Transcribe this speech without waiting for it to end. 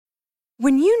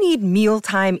When you need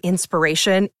mealtime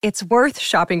inspiration, it's worth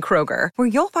shopping Kroger, where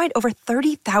you'll find over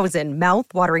 30,000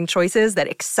 mouth-watering choices that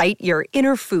excite your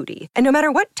inner foodie. And no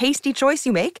matter what tasty choice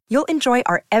you make, you'll enjoy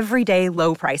our everyday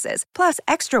low prices, plus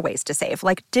extra ways to save,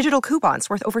 like digital coupons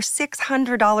worth over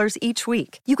 $600 each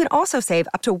week. You can also save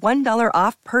up to $1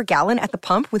 off per gallon at the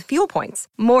pump with fuel points.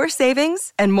 More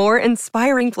savings and more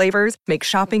inspiring flavors make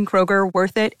shopping Kroger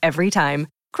worth it every time.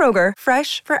 Kroger,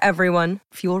 fresh for everyone.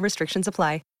 Fuel restrictions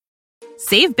apply.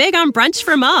 Save big on brunch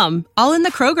for mom, all in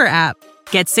the Kroger app.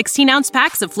 Get 16-ounce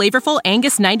packs of flavorful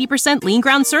Angus 90% lean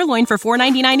ground sirloin for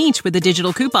 $4.99 each with a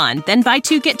digital coupon. Then buy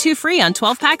 2, get 2 free on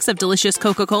 12 packs of delicious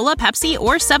Coca-Cola, Pepsi,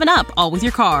 or 7-Up, all with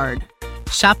your card.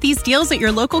 Shop these deals at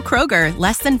your local Kroger,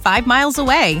 less than 5 miles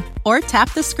away. Or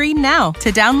tap the screen now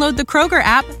to download the Kroger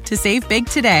app to save big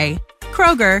today.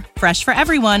 Kroger, fresh for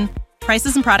everyone.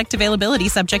 Prices and product availability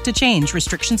subject to change.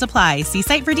 Restrictions apply. See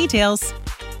site for details.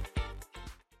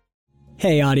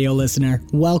 Hey, audio listener.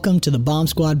 Welcome to the Bomb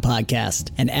Squad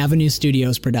podcast, an Avenue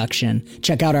Studios production.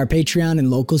 Check out our Patreon and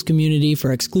Locals community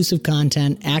for exclusive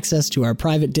content, access to our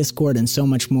private Discord, and so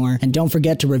much more. And don't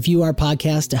forget to review our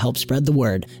podcast to help spread the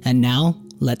word. And now,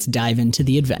 let's dive into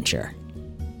the adventure.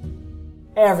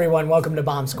 Hey everyone, welcome to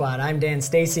Bomb Squad. I'm Dan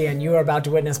Stacy, and you are about to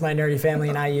witness my nerdy family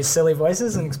and I use silly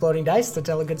voices and exploding dice to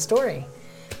tell a good story.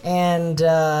 And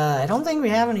I don't think we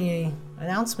have any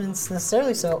announcements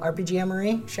necessarily, so RPG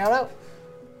Marie, shout out.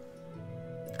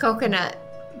 Coconut.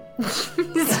 It's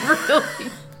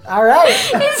really... All right.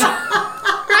 It's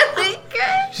really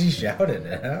good. She shouted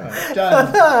it out. Done.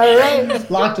 All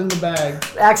right. Locked in the bag.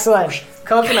 Excellent.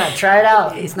 Coconut, try it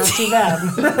out. It's not too bad.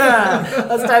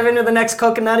 Let's dive into the next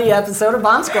coconutty episode of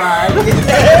Bomb Squad.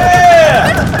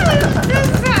 Yeah! I'm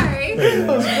so sorry. That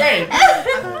was great.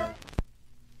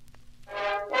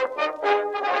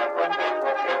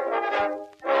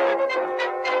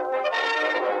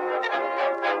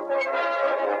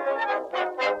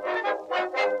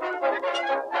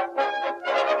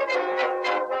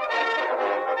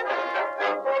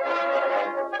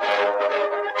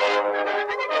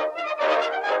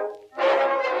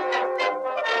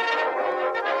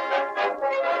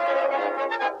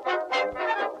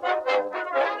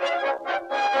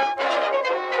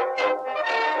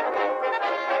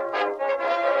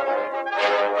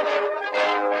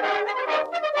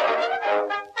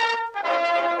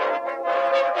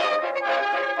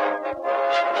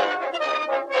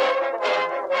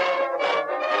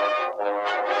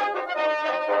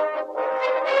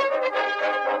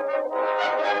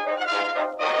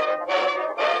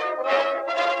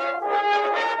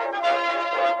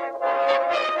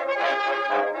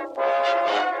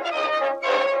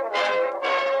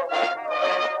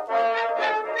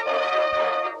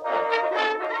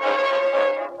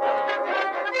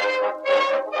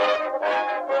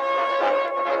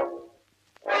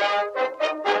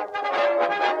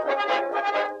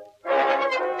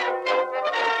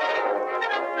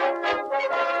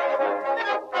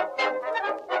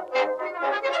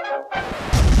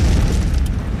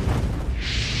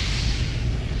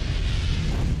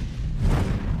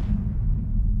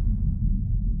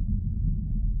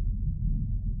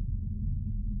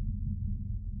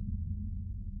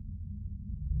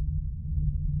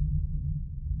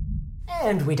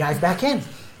 And we dive back in,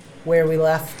 where we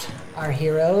left our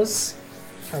heroes.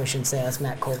 Probably shouldn't say that's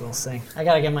Matt Colville's thing. I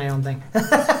gotta get my own thing.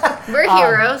 We're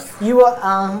heroes. You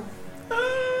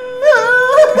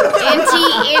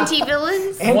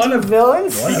Anti-villains.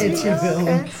 Anti-villains?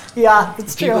 Anti-villains. Yeah,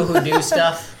 it's true. People who do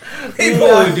stuff.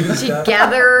 People who do stuff.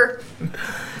 Together.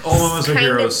 All mamas are Kind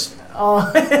of- heroes.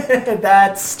 Oh,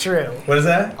 that's true. What is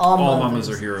that? All mamas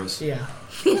are heroes. Yeah.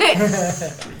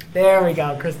 There we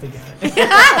go. Christy got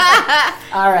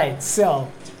it. All right, so.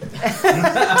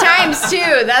 Times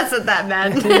 2. That's what that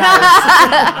meant.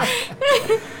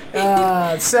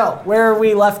 So, where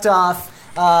we left off,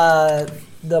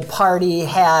 the party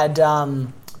had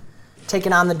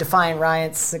taken on the Defiant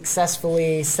Riots,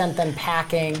 successfully sent them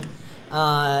packing,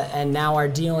 and now are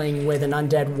dealing with an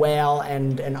undead whale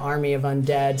and an army of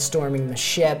undead storming the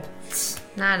ship.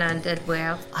 Not undead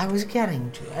whale. I was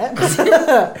getting to it.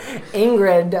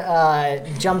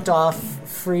 Ingrid jumped off,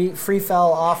 free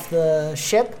fell off the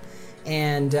ship,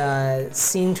 and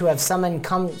seemed to have summoned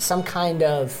some kind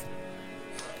of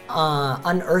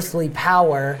unearthly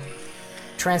power,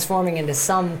 transforming into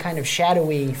some kind of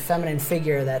shadowy feminine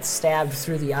figure that stabbed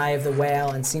through the eye of the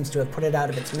whale and seems to have put it out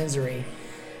of its misery.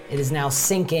 It is now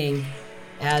sinking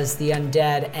as the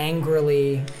undead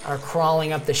angrily are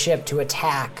crawling up the ship to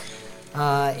attack.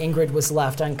 Ingrid was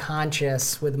left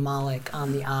unconscious with Malik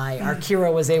on the eye.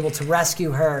 Arkira was able to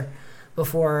rescue her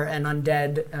before an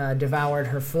undead devoured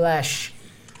her flesh.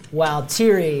 while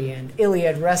Tiri and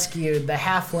Iliad rescued the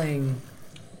halfling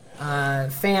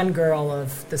fangirl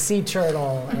of the sea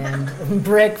turtle, and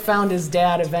Brick found his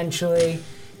dad eventually.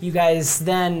 You guys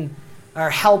then are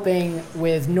helping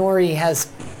with Nori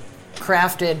has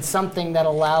crafted something that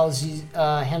allows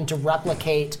him to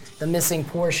replicate the missing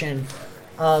portion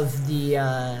of the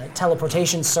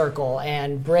teleportation circle,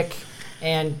 and Brick,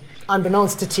 and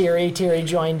unbeknownst to Tiri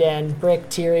joined in. Brick,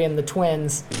 Tiri, and the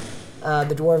twins,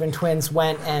 the dwarven twins,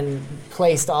 went and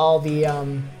placed all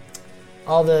the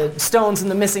stones in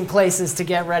the missing places to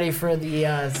get ready for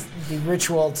the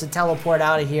ritual to teleport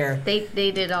out of here.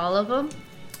 They did all of them?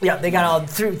 Yeah, they got all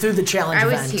through the challenge I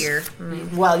event. was here.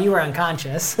 Well, you were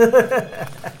unconscious.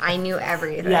 I knew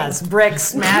everything. Yes, Brick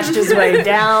smashed his way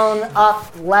down,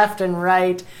 up, left, and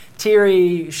right.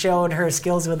 Tiri showed her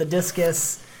skills with a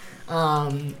discus,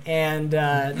 and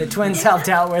the twins helped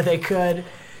out where they could.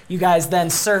 You guys then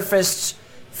surfaced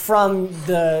from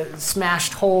the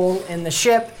smashed hole in the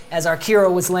ship. As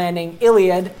Arkiro was landing,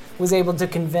 Iliad was able to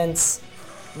convince,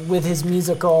 with his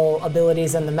musical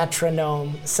abilities and the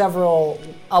metronome,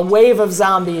 a wave of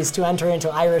zombies to enter into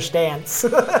Irish dance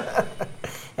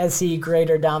as he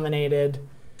greater dominated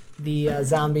the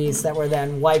zombies that were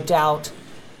then wiped out.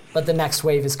 But the next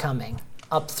wave is coming.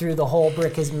 Up through the hole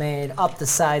Brick has made, up the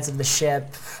sides of the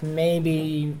ship,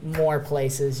 maybe more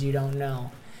places, you don't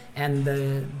know. And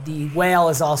the whale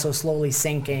is also slowly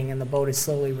sinking, and the boat is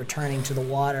slowly returning to the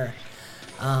water.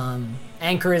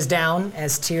 Anchor is down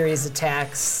as Tiri's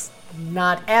attacks,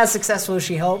 not as successful as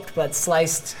she hoped, but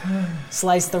sliced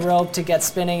the rope to get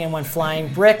spinning and went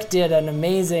flying. Brick did an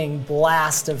amazing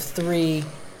blast of 3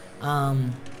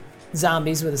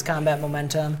 zombies with his combat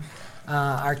momentum.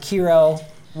 Arkiro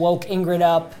woke Ingrid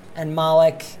up and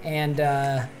Malik and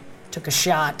took a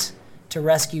shot to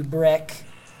rescue Brick.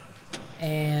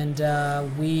 And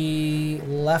we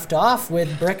left off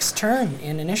with Brick's turn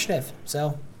in initiative.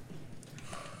 So,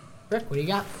 Brick, what do you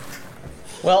got?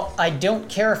 Well, I don't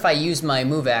care if I use my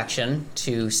move action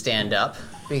to stand up,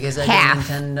 because I Half.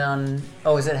 didn't intend on...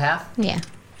 Oh, is it half? Yeah.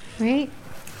 Right?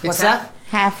 What's that?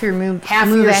 Half your move. Half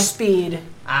move your act- speed.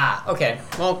 Ah, okay.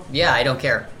 Well, yeah, I don't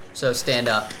care. So stand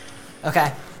up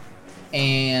Okay.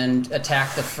 and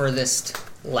attack the furthest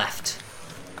left.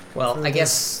 Well, I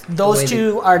guess... the way Those the-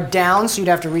 two are down, so you'd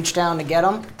have to reach down to get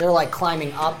them. They're like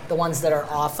climbing up, the ones that are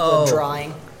off the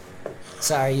drawing.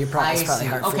 Sorry, it's probably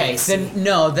hard for you Okay, to see. then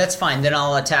no, that's fine. Then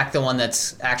I'll attack the one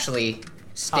that's actually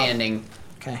standing.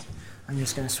 Okay. I'm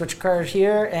just going to switch a card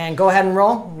here and go ahead and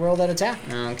roll. Roll that attack.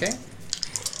 Okay.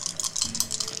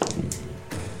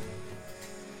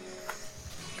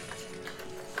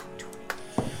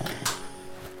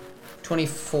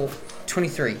 $24,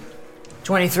 $23.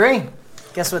 23.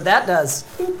 Guess what that does?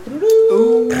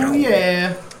 Oh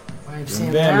yeah. Wipes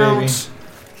him Bam, out. baby.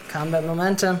 Combat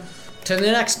momentum. To the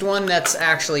next one that's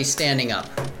actually standing up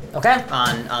Okay.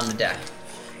 on the deck.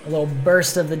 A little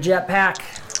burst of the jetpack.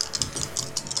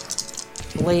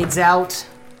 Blades out.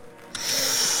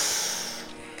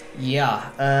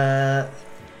 Yeah.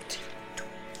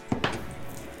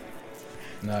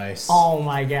 Nice. Oh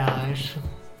my gosh.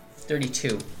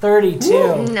 32.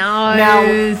 32. Nice. Now,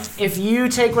 if you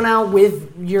take one out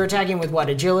you're attacking with what,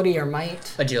 agility or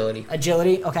might? Agility.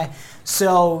 Agility, okay.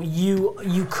 So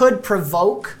you could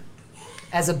provoke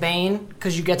as a bane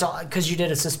because you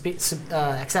did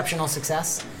a exceptional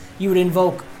success. You would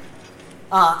invoke.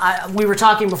 We were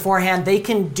talking beforehand. They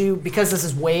can do, because this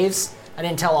is waves. I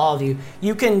didn't tell all of you.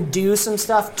 You can do some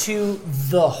stuff to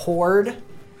the horde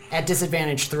at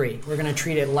disadvantage 3. We're going to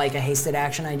treat it like a hasted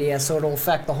action idea, so it'll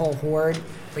affect the whole horde,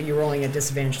 but you're rolling at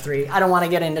disadvantage 3. I don't want to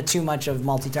get into too much of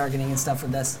multi-targeting and stuff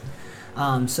with this.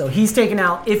 So he's taken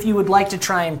out. If you would like to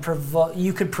try and provoke,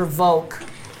 you could provoke.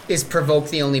 Is provoke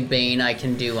the only bane I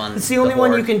can do on It's the only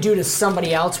one you horde? can do to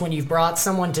somebody else when you've brought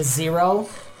someone to 0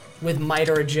 with might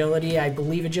or agility. I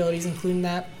believe agility's including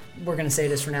that. We're going to say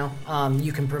this for now.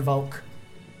 You can provoke.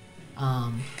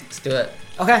 Let's do it.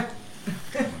 Okay.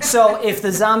 So if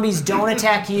the zombies don't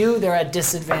attack you, they're at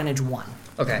disadvantage 1.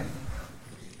 Okay.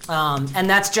 And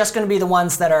that's just going to be the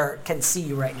ones that can see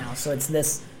you right now. So it's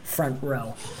this front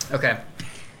row. Okay.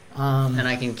 And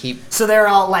I can keep... So they're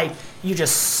all like, you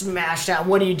just smashed out.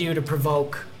 What do you do to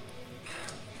provoke?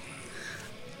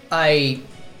 I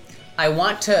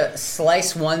want to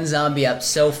slice one zombie up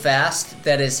so fast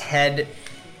that his head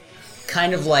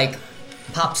kind of like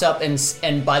pops up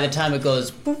and by the time it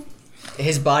goes boop,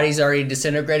 his body's already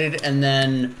disintegrated, and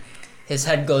then his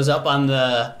head goes up on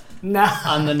the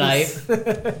knife,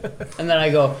 and then I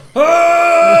go,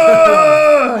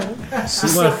 So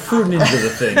you want a fruit ninja the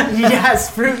thing. Yes,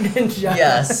 Fruit Ninja.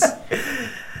 yes.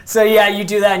 So yeah, you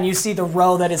do that, and you see the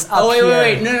row that is up here.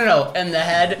 Wait. No. And the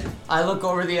head, I look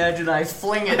over the edge and I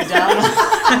fling it down.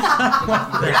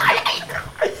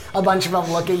 A bunch of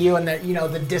them look at you, and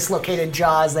the dislocated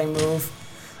jaws, they move.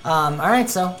 All right,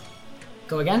 so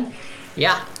go again.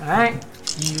 Yeah. All right.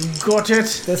 You got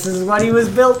it. This is what he was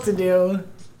built to do.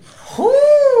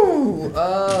 Whoo!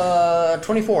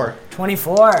 24.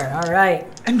 24. All right.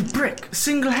 And Brick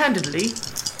single-handedly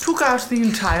took out the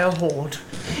entire horde.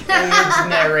 It's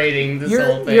narrating this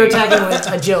whole thing. You're attacking with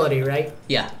agility, right?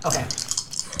 Yeah. Okay.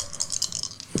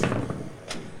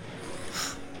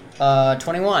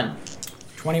 21.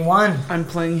 21. I'm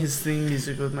playing his theme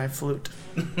music with my flute.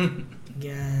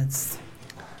 Yeah,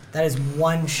 that is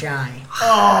one shy.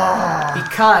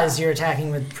 Because you're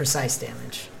attacking with precise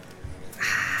damage.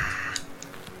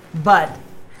 But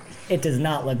it does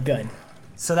not look good.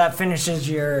 So that finishes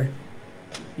your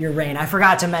reign. I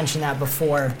forgot to mention that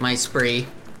before. My spree.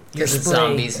 Your Because it's spree.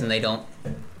 zombies and they don't.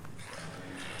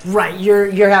 Right,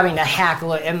 you're having to hack,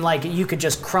 and like you could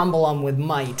just crumble them with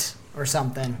might or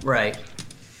something. Right.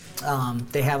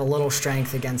 They have a little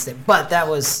strength against it, but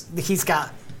he's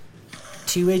got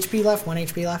 2 HP left, 1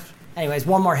 HP left. Anyways,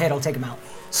 one more hit will take him out.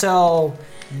 So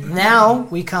now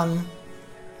we come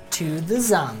to the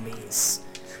zombies.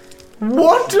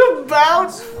 What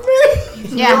about me?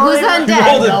 Yeah, who's on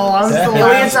deck?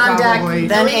 Iliad's on deck,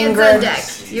 then Iliad's Ingrid. on deck.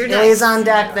 You're Iliad's next. on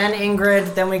deck, then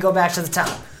Ingrid, then we go back to the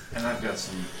top. And I've got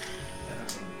some.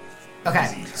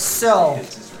 Okay, so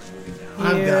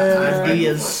I've got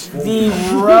ideas. the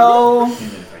row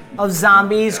of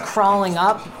zombies crawling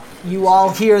up, you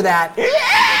all hear that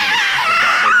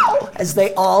as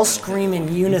they all scream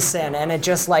in unison, and it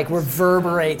just like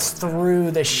reverberates through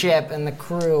the ship and the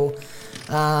crew.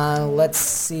 Let's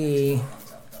see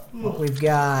what we've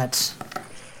got.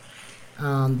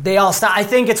 They all stop. I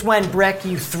think it's when, Brick,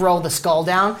 you throw the skull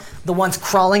down. The ones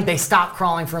crawling, they stop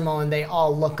crawling for a moment. They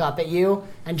all look up at you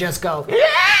and just go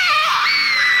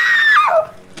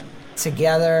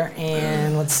together.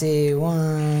 And let's see,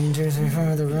 1, 2, 3,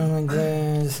 4. The room like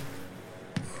this.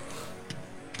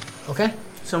 Okay.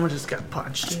 Someone just got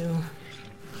punched.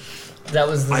 That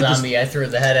was the zombie I threw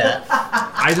the head at.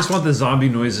 I just want the zombie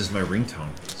noise as my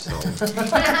ringtone. So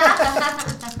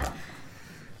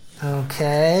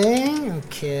Okay.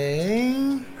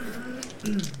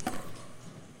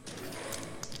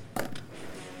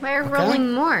 Why are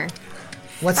rolling more?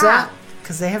 What's Stop. that?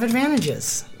 Because they have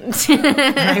advantages.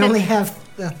 I only have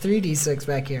a 3d6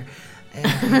 back here.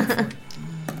 And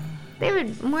They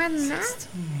would more than that.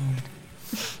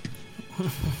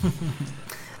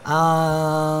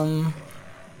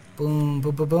 Boom,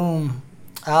 boom, boom, boom.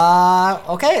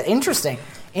 Okay, interesting.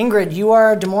 Ingrid, you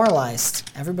are demoralized.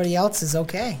 Everybody else is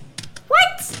okay.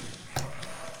 What?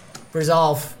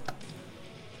 Resolve.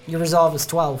 Your resolve is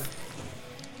 12.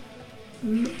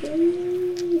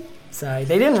 Sorry,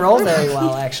 they didn't roll very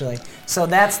well, actually. So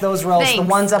that's those rolls. Thanks. The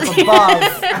ones up above.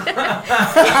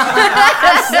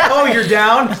 Oh, you're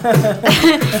down?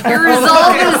 Your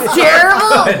resolve is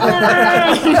terrible.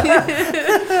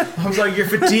 I was like, you're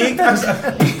fatigued? I'm sorry.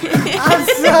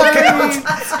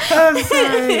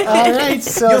 All right,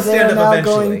 so You'll they're stand up now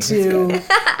eventually. going to.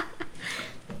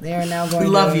 They are now going We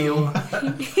love to you.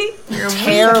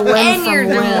 tear limb And from you're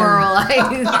limb.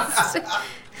 demoralized.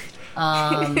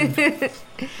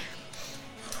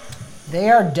 They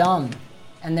are dumb,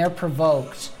 and they're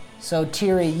provoked. So,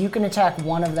 Tiri, you can attack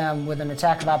one of them with an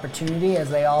attack of opportunity as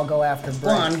they all go after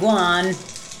Brick. Guan.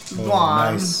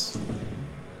 Nice.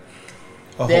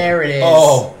 Oh. There it is.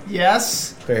 Oh,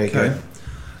 Yes. very good.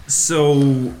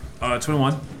 So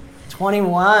 21.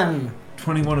 21.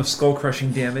 21 of skull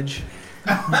crushing damage.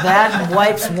 That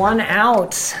wipes one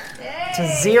out to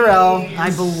 0. I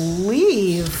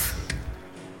believe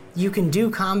you can do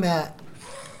combat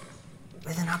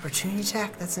with an opportunity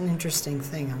attack. That's an interesting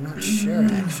thing. I'm not sure,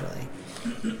 actually.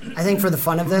 I think for the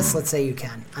fun of this, let's say you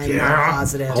can. I'm not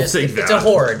positive. I'll take It's a that.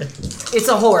 horde. It's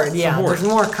a horde, yeah. horde. There's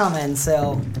more coming,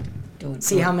 so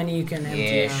see how many you can empty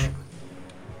Ish.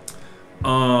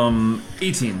 out.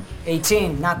 18.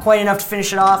 18. Not quite enough to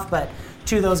finish it off, but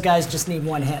 2 of those guys just need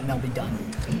 1 hit and they'll be done.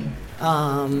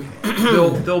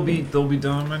 They'll be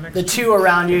done on my next. The 2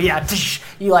 around you, yeah,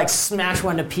 you like smash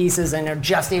one to pieces and they're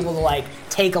just able to like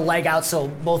take a leg out so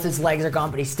both his legs are gone,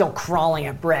 but he's still crawling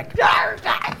at Brick.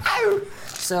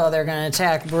 So they're gonna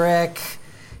attack Brick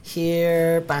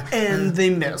here. And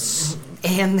they miss.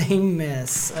 And they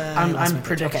miss. I'm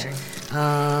predicting.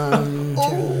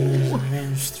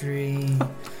 Advantage 3.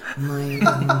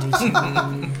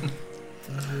 -1d2.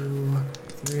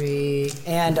 3.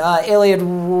 And Iliad,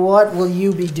 what will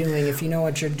you be doing if you know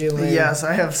what you're doing? Yes,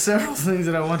 I have several things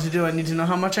that I want to do. I need to know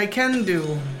how much I can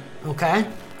do. Okay.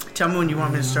 Tell me when you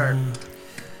want me to start.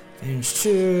 Range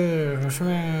 2.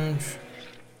 Range.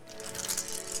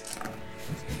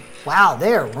 Wow,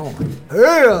 they're rolling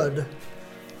good.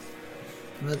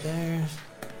 But there's...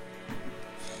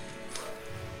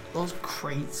 Those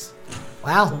crates.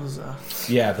 Wow. Those,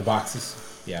 Yeah, the boxes.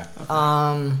 Yeah.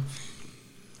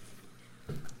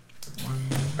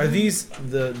 Are these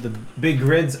the big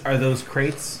grids? Are those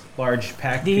crates? Large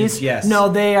packed These? cubes? Yes. No,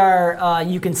 they are,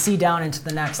 you can see down into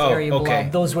the next Oh, area okay.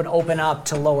 below. Those would open up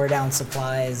to lower down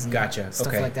supplies and Gotcha, stuff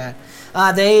okay. like that.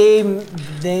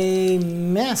 They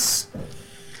miss.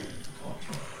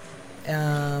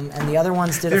 And the other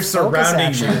ones did They're a focus surrounding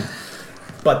action. you,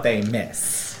 but they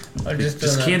miss.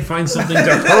 Just can't find something to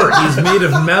hurt. He's made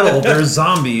of metal. They're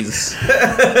zombies.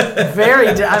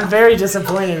 I'm very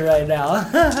disappointed right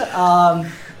now.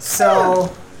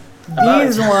 So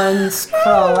these ones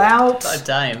crawl out About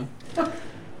time.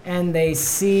 and they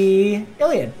see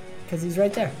Iliad because he's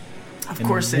right there. of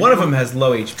course, One of them has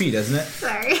low HP, doesn't it?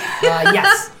 Sorry.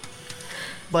 Yes,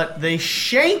 But they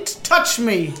shan't touch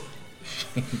me.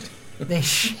 they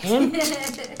shan't.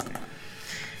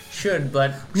 Should,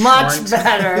 but Much shan't.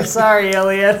 better. Sorry,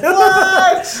 Iliad.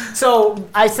 What? So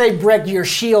I say, Brick, your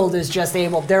shield is just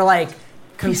able. They're like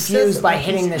confused by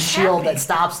hitting the shield that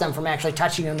stops them from actually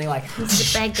touching them. They like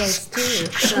The bad guys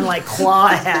too. and like claw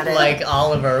at it. Like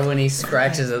Oliver when he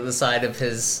scratches at the side of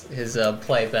his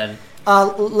playpen.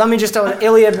 Let me just tell you,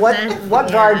 Iliad,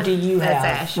 what guard do you That's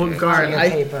have? Asher. What guard? On your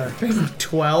paper.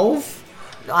 12?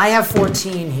 I have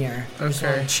 14 here. I just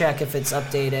want Okay. to check if it's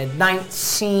updated.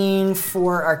 19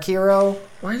 for Arkiro.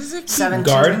 Why does it keep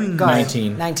 17 Guard?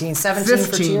 19. 19. 17 for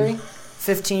 15. Tiri.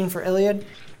 15 for Iliad.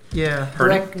 Yeah.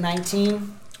 Brick,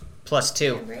 19. Plus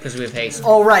 2, because we have haste.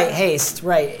 Oh, right, haste,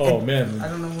 right. Man. I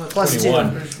don't know what. Plus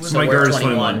 21. So My we're guard is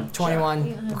 21.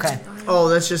 21. Okay. Oh,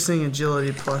 that's just saying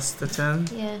agility plus the 10.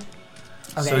 Yeah.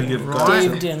 Okay. So you have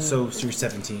Dave didn't. So you're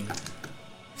 17.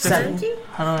 17.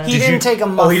 How do I? He didn't take a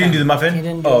muffin. Oh, he didn't do the muffin? He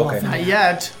didn't do Oh, the okay. muffin. Not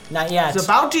yet. Not yet. He's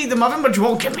about to eat the muffin, but you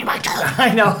won't give me my turn.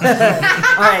 I know. All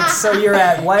right, so you're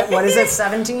at what is it?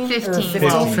 17? 15. Or 15?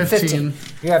 Well, 15.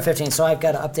 You're at 15, so I've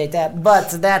got to update that. But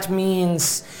that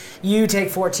means you take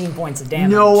 14 points of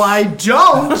damage. No, I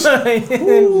don't.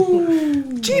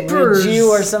 Jeepers. Would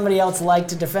you or somebody else like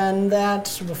to defend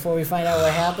that before we find out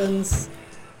what happens?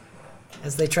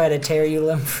 As they try to tear you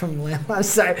limb from limb. I'm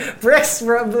sorry.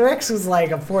 Brix was like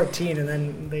a 14, and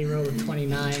then they rolled a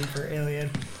 29 for Iliad.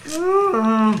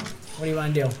 What do you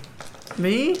want to do?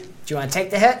 Me? Do you want to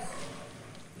take the hit?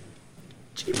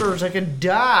 Jeepers, I could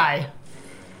die.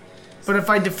 But if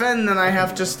I defend, then I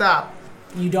have to stop.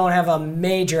 You don't have a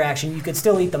major action. You could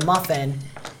still eat the muffin.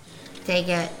 Take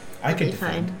it. I It'll could be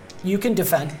defend. fine. You can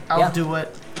defend. I'll yeah. do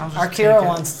it. I'll just Arkira take it.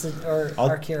 wants to, or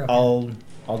Arkira.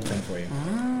 I'll defend for you.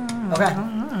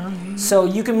 Okay. So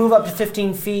you can move up to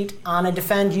 15 feet on a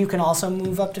defend. You can also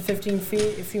move up to 15 feet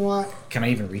if you want. Can I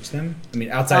even reach them? I mean,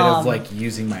 outside of like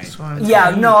using my.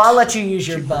 Yeah, no, I'll let you use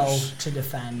your bow to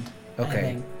defend. I Okay.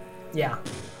 think. Yeah.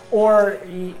 Or,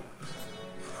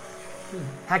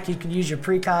 heck, you could use your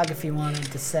precog if you wanted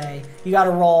to say. You got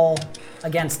to roll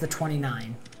against the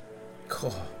 29.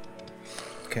 Cool.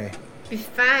 Okay. Be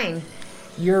fine.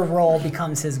 Your roll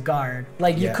becomes his guard.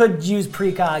 Like, you Yeah. could use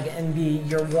precog and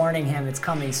you're warning him it's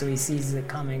coming so he sees it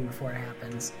coming before it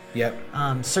happens. Yep.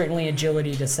 Certainly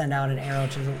agility to send out an arrow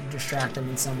to distract him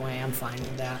in some way. I'm fine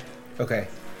with that. Okay.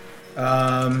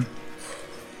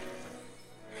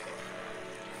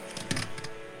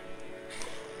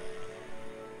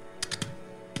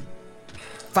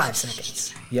 5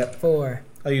 seconds. Yep. 4,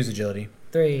 I'll use agility.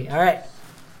 3. All right.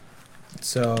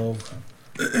 So,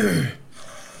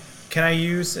 can I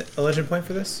use a legend point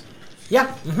for this? Yeah.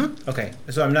 Mm-hmm. Okay.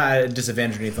 So I'm not at a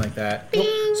disadvantage or anything like that.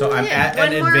 So I'm Yeah, at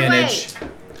an one more advantage.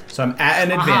 So I'm at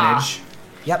an advantage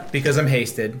Yep. because I'm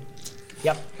hasted.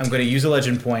 Yep. I'm going to use a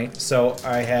legend point. So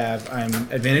I'm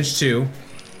advantage 2.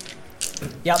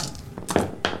 Yep.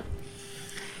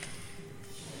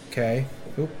 Okay.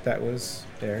 Oop, that was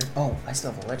there. Oh, I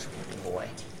still have a legend boy.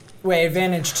 Wait,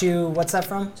 advantage 2. What's that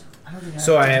from?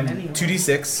 So I am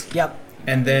 2d6, Yep.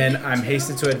 and then I'm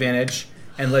hasted to advantage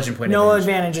and legend point No advantage.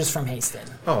 advantages from hasted.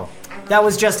 Oh. That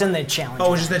was just in the challenge.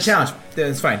 Oh, it's just the challenge. Then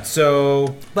it's fine.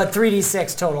 So But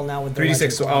 3d6 total now with the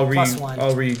 3d6. So I'll plus 1.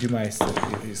 redo my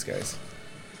stuff with these guys.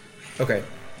 Okay.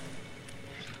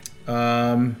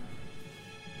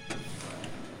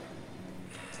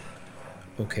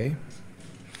 Okay.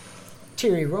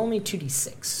 Tiri, roll me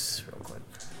 2d6 real quick.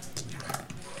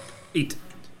 8.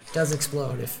 Does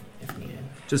explode if needed.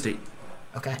 Just 8.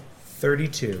 Okay.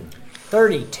 32.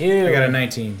 32. I got a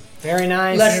 19. Very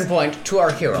nice. Legend point to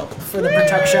our hero. For the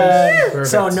protection.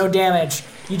 So Perfect. no damage.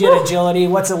 You did agility.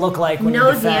 What's it look like when you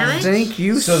No defend? damage? Thank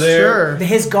you, So there- sir.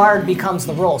 His guard becomes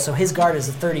the roll, so his guard is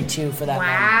a 32 for that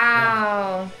moment.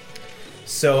 Wow.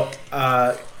 So,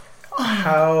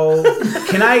 how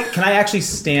can I actually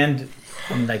stand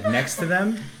like next to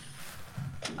them?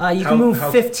 You How- can move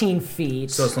how- 15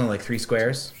 feet. So it's only like 3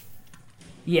 squares.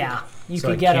 Yeah, you So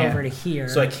could I get can't- over to here.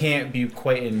 So I can't be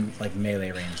quite in like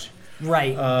melee range.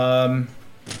 Right. Um,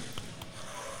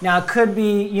 Now, it could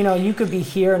be, you could be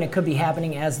here and it could be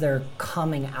happening as they're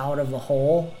coming out of the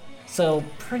hole. So,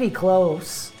 pretty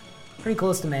close. Pretty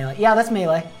close to melee. Yeah, that's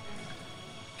melee.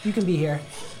 You can be here.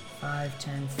 5,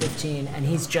 10, 15, and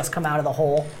he's just come out of the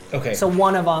hole. Okay. So,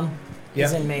 one of them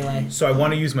is Yeah. in melee. So I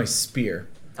want to use my spear.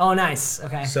 Oh, nice.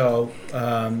 Okay. So,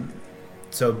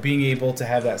 so being able to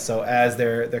have that, so as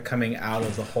they're coming out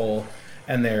of the hole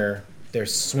and they're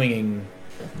swinging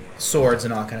swords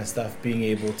and all kind of stuff, being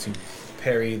able to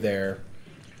parry their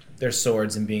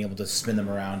swords and being able to spin them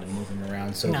around and move them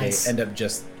around, so Nice. they end up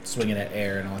just swinging at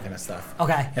air and all that kind of stuff.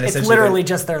 Okay. And It's essentially literally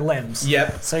just their limbs.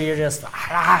 Yep. So you're just.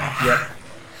 Yep.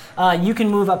 You can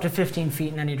move up to 15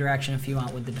 feet in any direction if you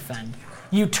want with the defend.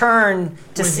 You turn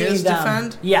to With see his them.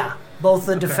 defend? Yeah, both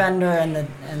the defender and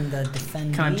the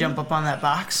defendee. Can I jump up on that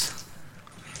box?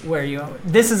 Where you?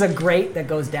 This is a grate that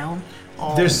goes down.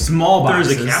 There's small There's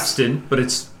boxes. a capstan, but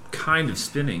it's kind of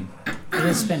spinning. It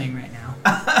is spinning right now.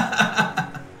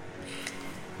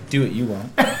 Do it, you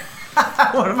won't.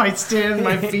 What if I stand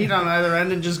my feet on either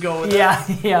end and just go with Yeah,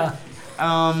 yeah.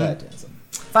 Phantasm.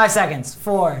 5 seconds.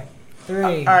 4, 3.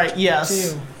 All right,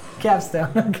 yes. 2.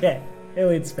 Capstone. Okay.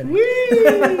 Iliad spinning.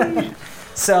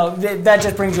 So that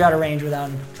just brings you out of range without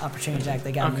an opportunity attack.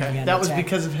 They got to move Okay, again. that was attack.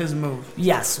 because of his move.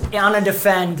 Yes, on a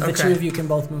defend, the Okay. two of you can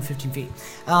both move 15 feet.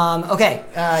 Okay,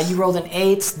 you rolled an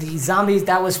 8. The zombies,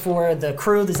 that was for the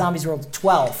crew. The zombies rolled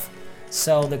 12.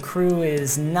 So the crew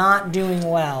is not doing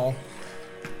well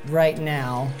right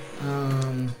now.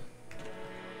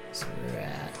 So we're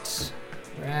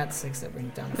at 6. That brings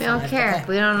it down to 5. We don't care. Okay.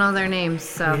 We don't know their names,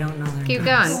 so We don't know their keep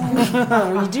names. going.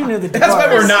 Well, you do know the That's why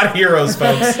dwarves. we're not heroes,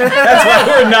 folks. That's why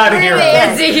we're not heroes.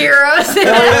 Anti-heroes.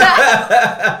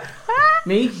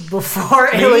 Me? Before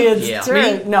Iliad's Yeah.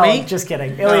 turn. Me? No, Me? just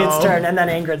kidding. Iliad's No. turn, and then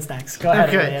Ingrid's next. Go ahead,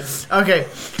 Okay. Iliad. Okay.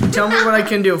 Tell me what I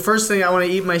can do. First thing, I want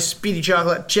to eat my speedy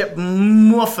chocolate chip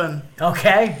muffin.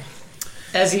 Okay.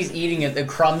 As he's eating it, the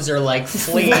crumbs are like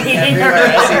fleeing everywhere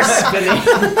as he's spinning.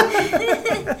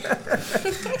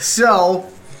 So,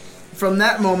 from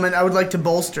that moment, I would like to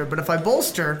bolster. But if I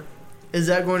bolster, is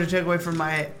that going to take away from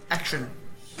my action?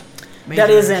 That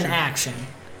Major is an action. action.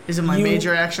 Is it my You-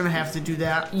 major action? I have to do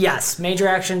that. Yes, major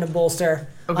action to bolster.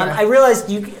 Okay. I realized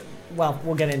well,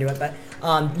 we'll get into it, but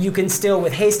you can still,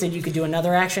 with hasted, you could do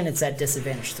another action. It's at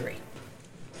disadvantage 3.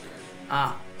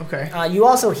 Ah, okay. You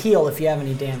also heal if you have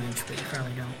any damage, but you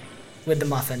probably don't. With the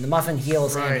muffin. The muffin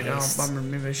heals Right. and Oh, haste. bummer.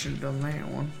 Maybe I should have done that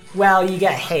one. Well, you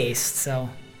get haste, so.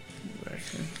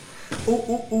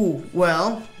 Ooh.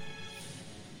 Well,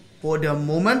 for the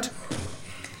moment,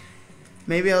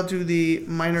 maybe I'll do the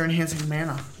minor enhancing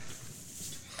mana.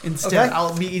 Instead, Okay.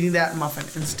 I'll be eating that muffin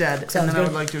instead, Sounds and then I good.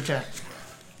 would like to attack.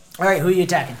 All right, who are you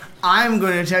attacking? I'm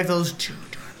going to attack those two.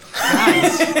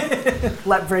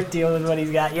 Let Brick deal with what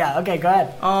he's got. Yeah, okay, go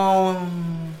ahead. Um.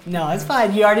 No, it's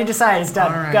fine. You already decided. It's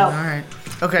done. All right. Go. All right.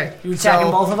 Okay. You attacking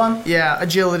so, both of them? Yeah.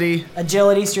 Agility.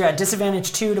 Agility, so you're at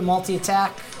disadvantage 2 to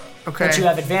multi-attack. Okay. But you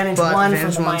have advantage But 1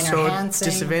 advantage from the one, minor so enhancing.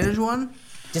 disadvantage 1.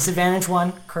 Disadvantage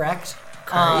 1, correct.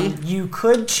 Okay. You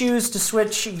could choose to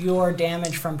switch your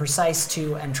damage from precise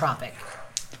to entropic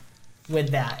with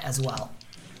that as well,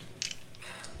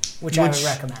 which I would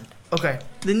recommend. Okay.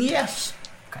 Then yes.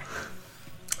 Okay.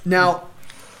 Now,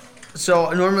 so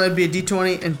normally it'd be a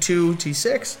D20 and 2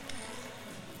 T6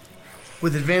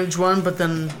 with advantage 1, but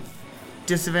then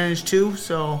disadvantage 2.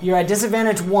 So You're at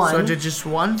disadvantage 1. so I did just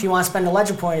 1. If you want to spend a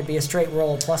legend point, it'd be a straight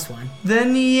roll plus 1.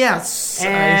 Then yes.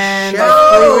 And I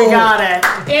shall. we got it.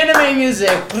 Anime music.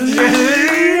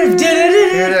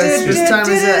 Here it is. This time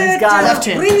is He's it. got Left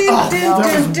it. hand. Oh,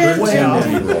 that was way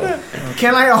off.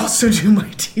 Can I also do my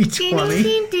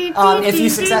D20? If you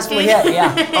successfully hit,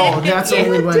 yeah. Oh, that's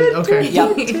only when. Okay.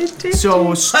 Yep.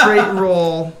 So straight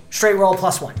roll Straight roll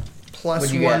plus 1. plus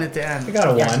What'd you 1 get? at the end. I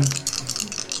got a Yeah. 1.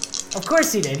 Of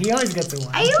course he did. He always gets a 1.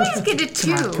 I always get a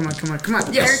 2. Come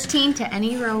on. Yes. 13 to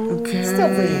any roll. Okay.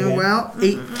 Still pretty good. Well,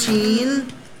 18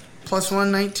 plus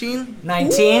 1, 19.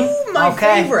 19. My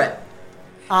okay. favorite.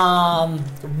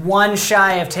 One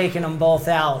shy of taking them both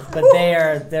out, but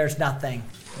there's nothing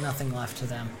left to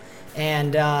them.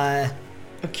 And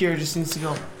Akira just needs to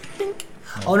go.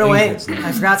 oh no, wait, Ingrid's next.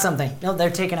 I forgot something. No, they're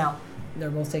taken out. They're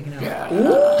both taken out.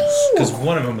 Because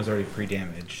one of them was already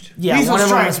pre-damaged. Yeah, Lethal one of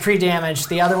them strike. is pre-damaged.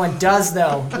 The other one does,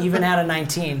 though, even at a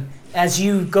 19. As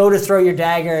you go to throw your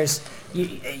daggers,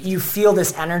 you feel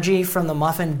this energy from the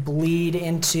muffin bleed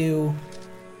into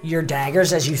your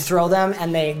daggers as you throw them,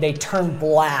 and they turn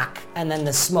black, and then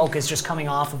the smoke is just coming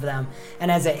off of them. And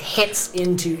as it hits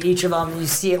into each of them, you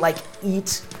see it like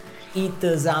eat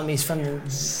the zombies from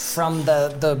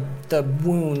the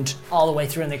wound all the way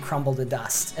through, and they crumble to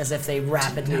dust as if they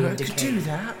rapidly I decay. could do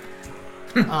that.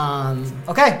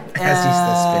 Okay. As he's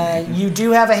still spinning. You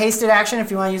do have a hasted action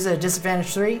if you want to use a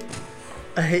disadvantage 3.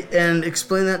 And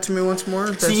explain that to me once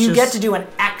more. So you get to do an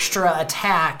extra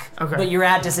attack, Okay. but you're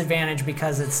at disadvantage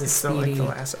because it's a So like speedy. the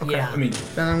last. Okay. Yeah. I mean,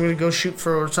 Then I'm gonna go shoot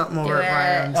for something over Do at it.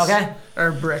 Ryan's. Okay.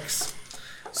 Or Bricks.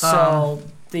 So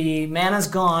the mana's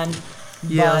gone,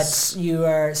 Yes. but you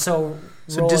are so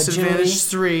So roll disadvantage agility.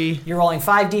 3, You're rolling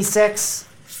 5d6.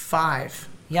 5.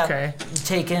 Yep. Okay. You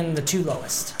take in the 2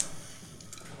 lowest.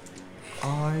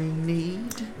 I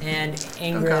need And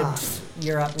Ingrid,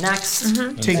 you're up next.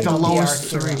 take the Take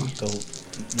lowest the 3.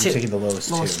 Two. You're taking the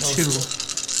lowest, Lowest two. 2.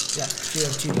 Yeah, you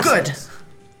have 2d6. Good.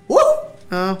 Woo!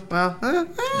 Oh well. No,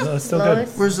 it's still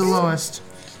Lowest. Where's the lowest?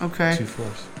 Okay. good. 2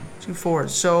 4s. 2 4s.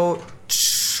 So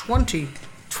 20.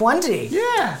 20.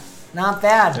 Yeah. Not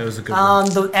bad. That was a good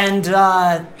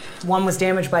one. One was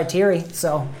damaged by Tiri,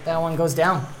 so that one goes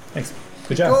down. Thanks.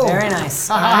 Good job. Cool. Very nice.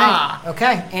 All Aha. right.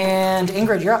 Okay, and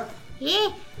Ingrid, you're up.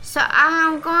 Yeah. So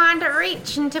I'm going to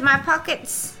reach into my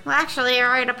pockets. Well, actually,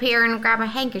 right up here and grab a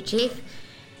handkerchief.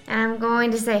 And I'm going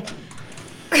to say,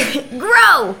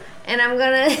 grow! And I'm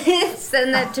going to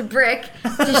send that to Brick to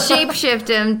shapeshift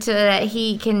him so that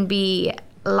he can be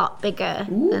a lot bigger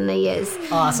than he is.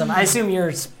 Awesome. I assume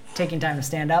you're taking time to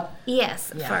stand up.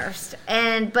 Yes, first.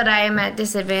 But I am at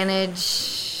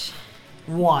disadvantage.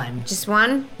 1. Just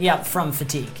one? Yep, from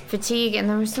fatigue. Fatigue, and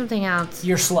there was something else.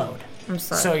 You're slowed. I'm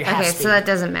slow. So you're half okay, speed. so that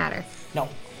doesn't matter. No.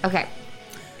 Okay.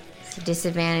 So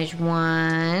disadvantage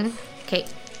 1. Okay.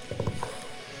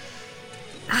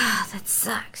 Ah, that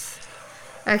sucks.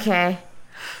 Okay.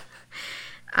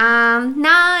 9.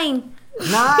 9.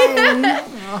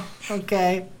 Oh,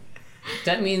 okay.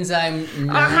 That means I'm had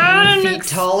 9 an feet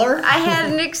taller. I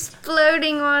had an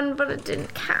exploding one, but it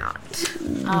didn't count.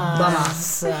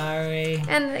 Sorry.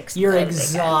 And an exploding You're one.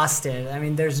 exhausted. I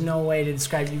mean, there's no way to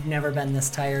describe. You've never been this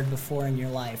tired before in your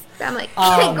life. I'm like,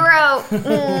 grow.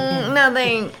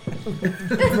 Nothing.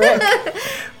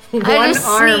 One just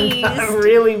arm sneezed. got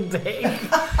really big.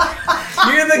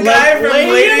 You're the guy from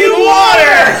Lady in the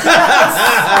Water!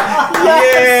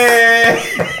 Yeah!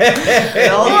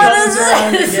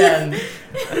 Again.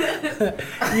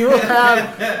 You will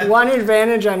have 1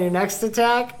 advantage on your next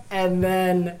attack, and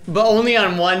then But only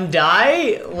on one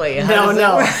die? Wait, how does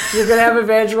that work? you're gonna have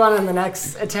advantage 1 on the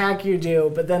next attack you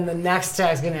do, but then the next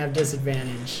attack's gonna have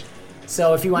disadvantage.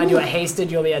 So if you want to do a hasted,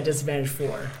 you'll be at disadvantage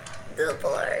 4. Oh,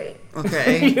 boy.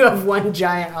 Okay. You have 1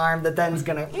 giant arm that then's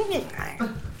gonna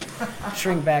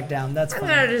shrink back down. That's I'm fine.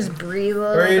 gonna just breathe a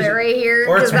little bit right here.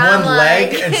 Or it's 'cause I'm one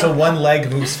like, leg, and so one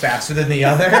leg moves faster than the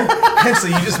other, and so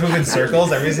you just move in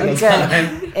circles every single time.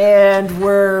 Okay, and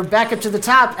we're back up to the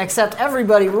top, except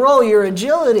everybody roll your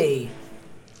agility.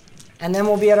 And then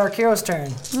we'll be at our hero's turn.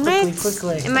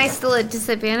 Quickly. Am I still at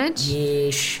disadvantage?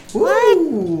 Yeesh.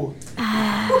 Woo!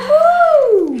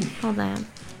 Hold on.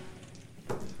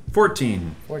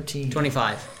 14. 14.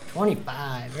 25.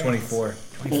 25. 24.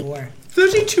 24.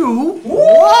 32.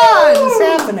 What's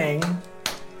happening?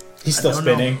 He's still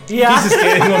spinning. Yeah. He's just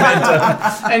gaining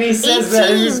momentum. And he says that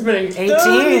he's spinning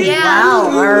 18. Yeah. Wow,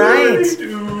 alright.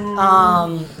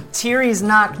 Tiri's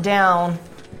knocked down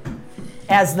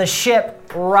as the ship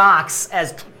rocks,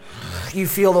 as you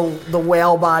feel the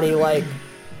whale body like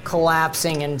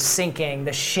collapsing and sinking.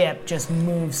 The ship just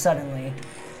moves suddenly.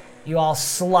 You all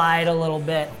slide a little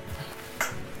bit.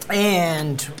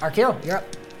 And Arkeel, you're up.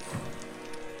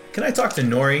 Can I talk to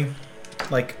Nori?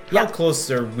 Like, Yeah. how close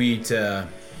are we to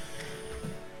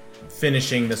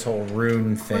finishing this whole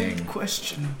rune thing?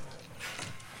 Question.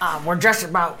 We're just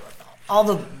about, all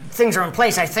the things are in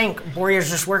place, I think. Borea's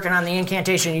just working on the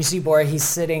incantation. You see Borea, he's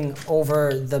sitting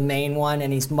over the main one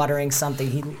and he's muttering something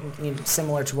he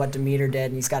similar to what Demeter did,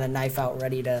 and he's got a knife out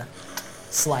ready to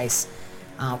slice.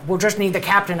 We'll just need the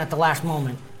captain at the last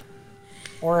moment.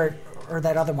 Or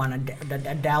that other one,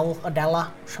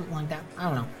 Adela, something like that. I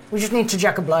don't know. We just need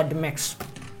Tajeka blood to mix.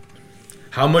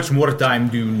 How much more time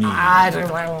do you need?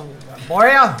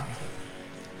 Borea?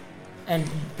 And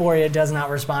Borea does not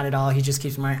respond at all. He just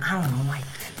keeps I don't know, like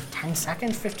 10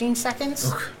 seconds, 15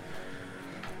 seconds?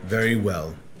 Very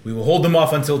well. We will hold them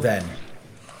off until then.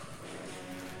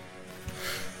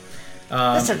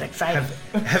 This is exciting.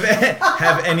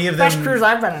 Have any of them? Best cruise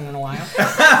I've been in a while.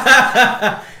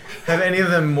 Have any of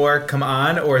them more come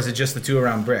on, or is it just the two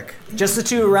around Brick? Just the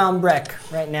two around Brick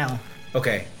right now.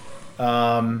 Okay.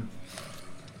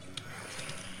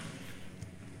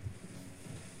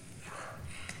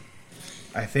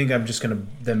 I think I'm just gonna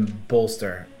then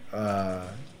bolster.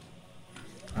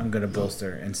 I'm gonna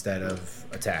bolster instead of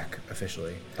attack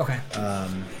officially. Okay.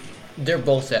 They're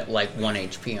both at like 1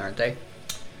 HP, aren't they?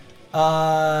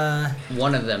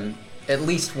 One of them, at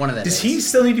least one of them. Does he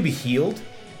still need to be healed?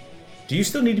 Do you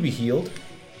still need to be healed?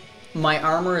 My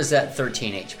armor is at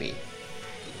 13 HP.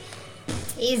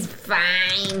 He's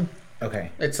fine.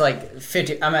 Okay. It's like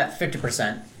 50. I'm at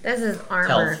 50% This is armor.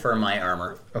 health for my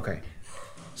armor. Okay.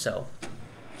 So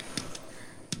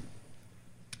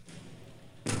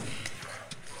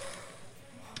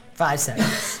 5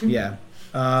 seconds. Yeah.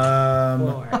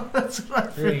 4. That's what I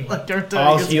feel like every time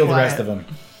I'll he gets heal the quiet. rest of them.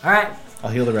 All right. I'll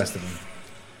heal the rest of them.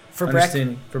 For Brick?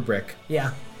 Understand for Brick.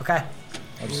 Yeah. Okay.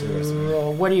 I'll just heal the rest of them.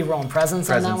 Roll, what are you rolling? Presence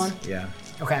on that one? Yeah.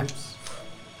 Okay.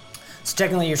 So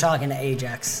technically you're talking to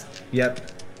Ajax. Yep.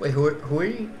 wait, who are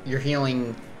you? You're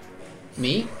healing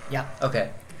me? Yep.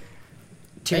 Okay.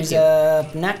 Two's you.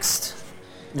 up next.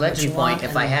 Legend you want, point if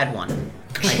and I then- had one.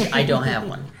 I don't have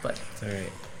one, but It's all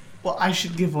right. Well, I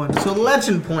should give one. So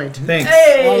legend point. Thanks.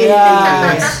 Hey!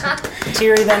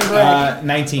 Tiri then Brick.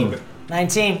 19.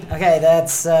 19. Okay,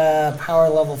 that's power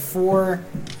level 4,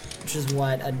 which is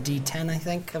what, a D10, I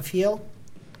think, of heal?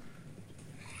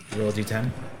 Roll a d10.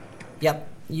 Yep.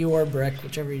 You or Brick,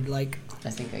 whichever you'd like.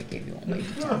 I think I gave you one. Wait,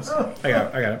 I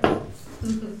got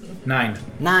it. 9.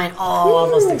 9. Oh,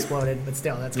 almost exploded, but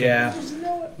still, that's good.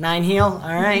 Yeah. 9 heal.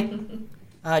 All right.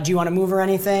 Do you want to move or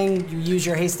anything? You use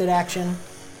your hasted action?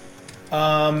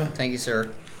 Thank you, sir.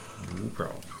 No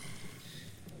problem.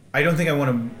 I don't think I want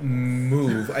to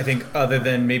move. I think other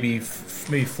than maybe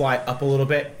fly up a little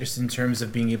bit, just in terms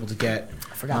of being able to get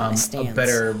forgot my a stance.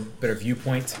 better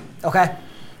viewpoint. Okay.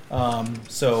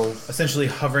 So essentially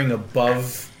hovering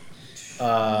above.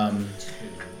 I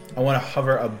want to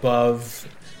hover above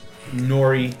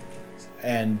Nori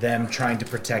and them trying to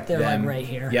protect They're them. like right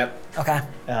here. Yep. Okay.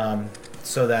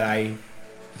 So that I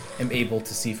am able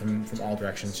to see from all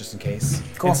directions, just in case.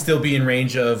 Cool. And still be in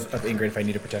range of Ingrid if I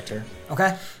need to protect her.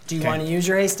 Okay. Do you Okay. want to use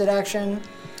your hasted action?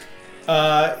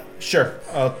 Sure.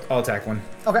 I'll attack one.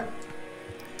 Okay.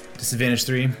 Disadvantage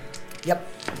 3. Yep.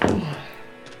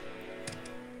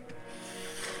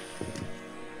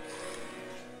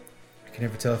 I can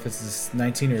never tell if it's a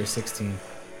 19 or a 16.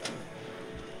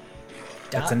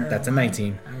 That's Dot a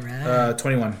 19. All right.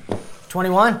 21.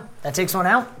 21. That takes one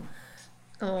out.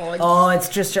 Oh, Oh, it's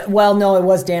just... Well, no, it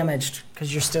was damaged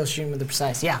because you're still shooting with the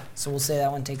precise. Yeah, so we'll say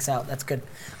that one takes out. That's good.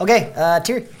 Okay,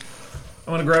 Tiri.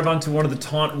 I'm gonna grab onto one of the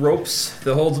taunt ropes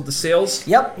that holds up the sails.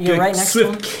 Yep, you're right next to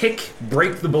Swift him. kick,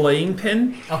 break the belaying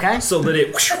pin. Okay. So that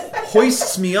it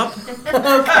hoists me up.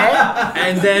 Okay.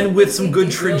 And then with some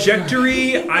good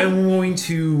trajectory, I'm going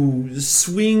to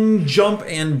swing, jump,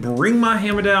 and bring my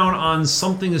hammer down on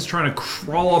something that's trying to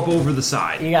crawl up over the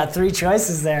side. You got 3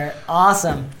 choices there.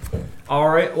 Awesome. All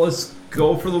right, let's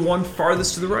go for the one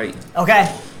farthest to the right.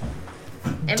 Okay.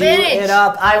 Do advantage. it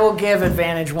up. I will give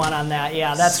advantage 1 on that.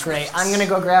 Yeah, that's great. I'm going to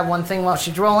go grab one thing while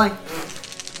she's rolling.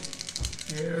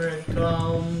 Here it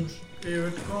comes. Here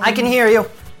it comes. I can hear you.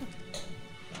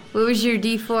 What was your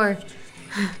D4?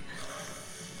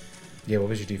 Yeah, what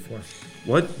was your D4?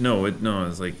 What? No,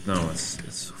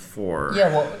 it's 4.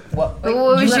 Yeah, what What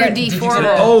was your D4 roll?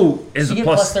 Oh, is You a get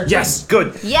plus. plus 13. Yes,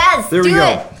 good. Yes, There we do go.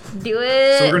 it. Do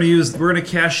it. So we're gonna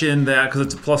cash in that because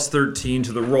it's a plus 13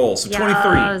 to the roll. So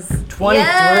 23. Yes.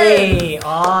 23.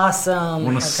 Awesome. I'm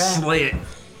gonna Okay. slay it.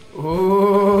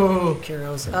 Ooh,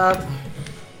 Kiro's up.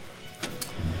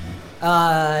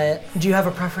 Do you have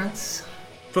a preference?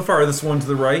 The farthest one to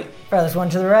the right. There's one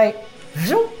to the right.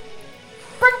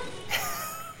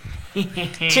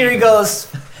 Tiri goes.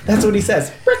 That's what he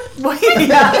says. He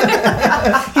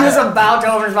was about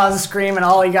to open his mouth and scream, and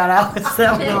all he got out was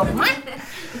that little.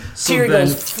 So Tiri then,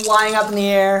 goes flying up in the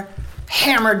air,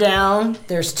 hammer down.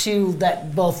 There's 2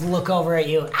 that both look over at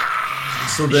you.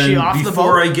 so she then off the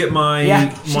before boat? I get my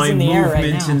Yeah, she's my in the air right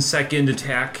movement now. and second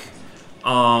attack,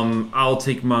 I'll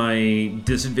take my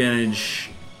disadvantage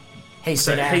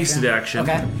Hasted action. hasted action.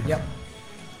 Okay. Yep.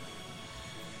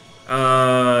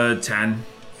 10.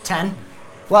 10.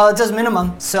 Well, it does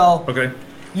minimum, so Okay.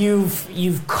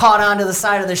 you've caught onto the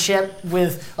side of the ship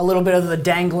with a little bit of the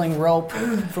dangling rope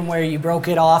from where you broke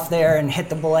it off there and hit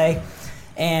the belay,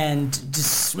 and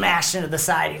just smashed into the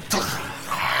side.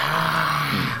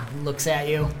 Looks at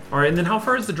you. All right, and then how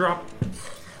far is the drop?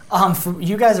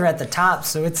 You guys are at the top,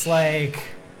 so it's like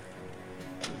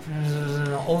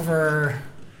Over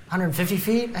 150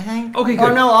 feet, I think. Okay,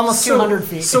 good. Oh no, almost 200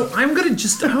 feet. So I'm gonna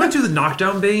do the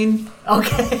knockdown bane.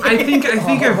 Okay. I think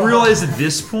I've realized at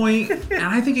this point, and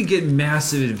I think you get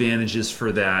massive advantages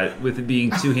for that with it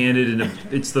being two-handed, and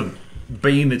it's the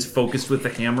bane that's focused with the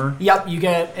hammer. Yep, you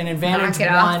get an advantage Knock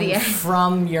it off one the edge.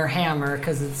 from your hammer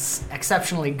because it's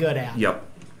exceptionally good at. Yep.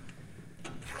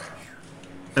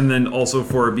 And then also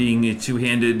for being a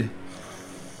two-handed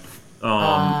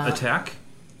attack.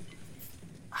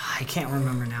 I can't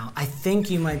remember now. I think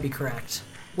you might be correct.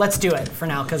 Let's do it for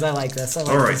now because I like this. I like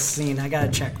All right. this scene. I gotta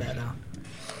check that out.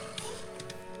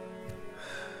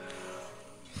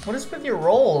 What is with your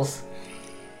rolls?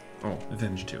 Oh,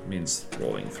 advantage 2 means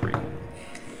rolling 3.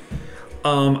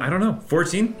 I don't know.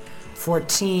 14?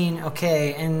 14.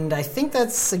 Okay, and I think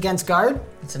that's against guard.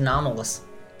 It's anomalous.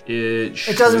 It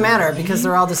It doesn't matter because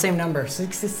they're all the same number.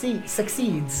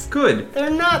 Succeeds. Good.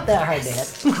 They're not that hard to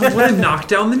hit. I want to knock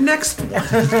down the next one.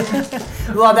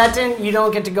 Well, that didn't. You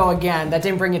don't get to go again. That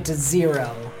didn't bring it to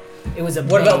 0. It was a.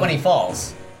 What about bane. when he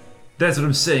falls? That's what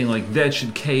I'm saying. Like, that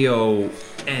should KO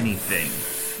anything.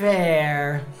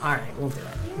 Fair. All right, we'll do it.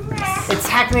 It's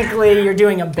technically you're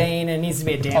doing a bane and it needs to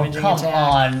be a damaging Come attack.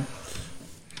 on.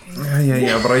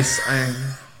 Yeah, but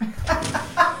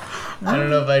I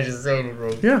don't know if I should say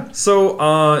anything. Yeah.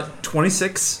 So,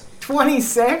 26.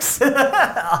 26.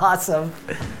 Awesome.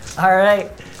 All right,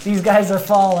 these guys are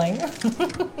falling.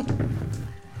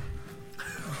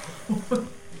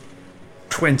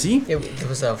 20. It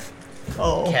was a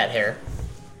cat hair.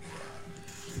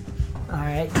 All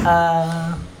right.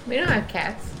 We don't have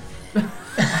cats.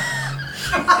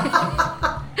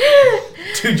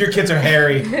 Dude, your kids are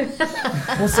hairy.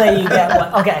 We'll say you get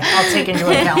what? Okay, I'll take into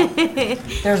account.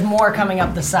 There's more coming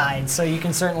up the side, so you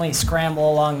can certainly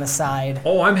scramble along the side.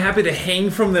 Oh, I'm happy to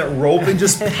hang from that rope and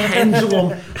just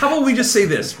pendulum. How about we just say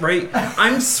this, right?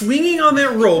 I'm swinging on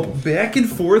that rope back and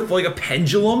forth like a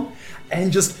pendulum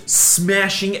and just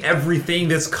smashing everything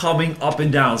that's coming up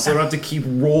and down so I don't have to keep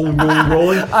rolling. All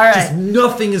right. Just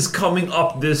nothing is coming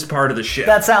up this part of the ship.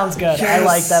 That sounds good. I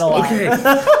like that a lot. Okay.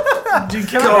 Dude,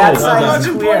 can Go. I That sounds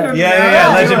legend weird. point?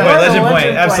 Yeah. Legend point.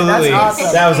 Absolutely. That's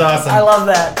awesome. That was awesome. I love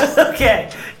that.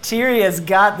 Okay, Tiria's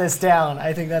got this down.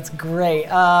 I think that's great.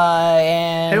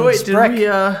 And Hey, wait, Brick,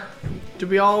 did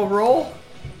we all roll?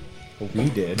 We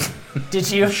did. did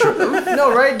you?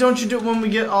 No, right? Don't you do it when we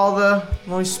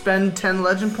spend 10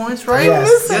 legend points, right?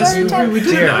 Yes. Yes, we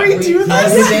did Here. that. We do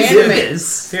This this.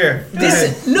 is anime. Here.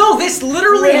 This literally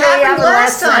Literally happened happened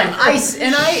last last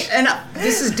time.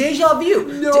 This is deja vu.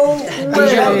 No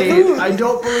way. I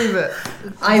don't believe it.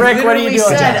 I Rick, what are you literally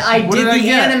doing? said I What did did I the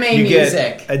get? anime You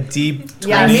music. get a deep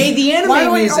 20. I made the anime Why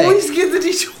do I music. always get the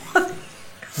D20?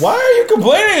 Why are you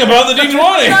complaining about the D20?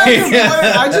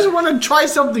 I just want to try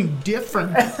something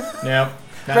different. No.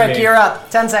 not Brick, me. you're up.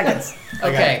 10 seconds.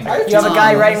 Okay. You have a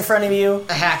guy right in front of you.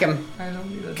 Hack him.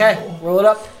 Okay, roll it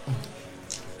up.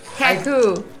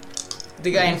 Haku.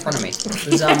 The guy in front of me.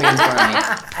 The zombie in front of me.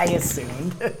 I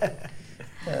assumed.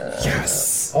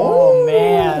 Yes. Oh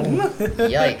man.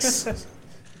 Yikes.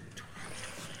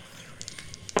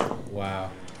 Wow.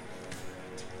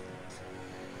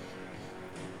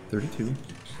 32.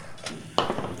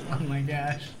 Oh my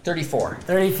gosh. 34.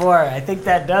 34. I think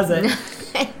that does it.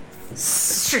 It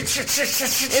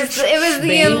was the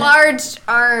Bane? enlarged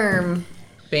arm.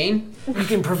 Bane? You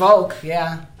can provoke,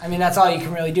 yeah. I mean, that's all you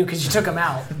can really do because you took him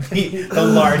out. The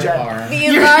large arm. The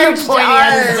You're enlarged pointing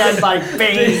at his arm. dead body.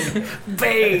 Bane.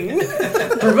 Bane.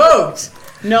 Provoked.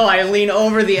 No, I lean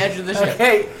over the edge of the ship.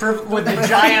 Hey, With the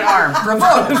giant arm.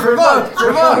 provoke.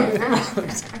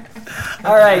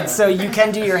 All right, so you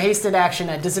can do your hasted action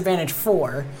at disadvantage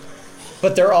 4.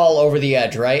 But they're all over the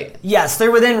edge, right? Yes, they're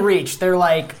within reach. They're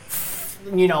like,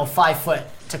 5 foot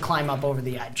to climb up over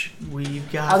the edge. We've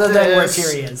got Other than where this.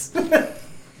 Tiri is. You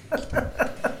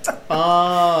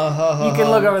can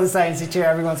look over the side and see Tiri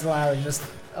every once in a while. There's just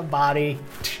a body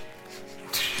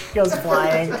goes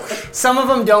flying. Some of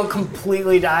them don't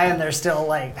completely die, and they're still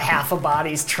like half a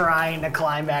body's trying to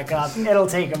climb back up. It'll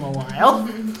take them a while.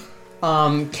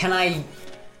 Can I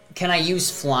use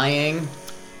flying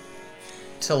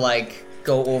to like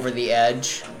go over the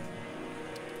edge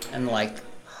and like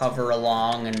hover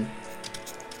along and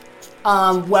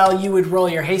Well, you would roll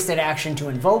your hasted action to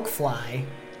invoke fly.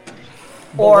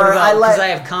 or because I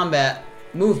have combat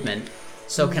movement.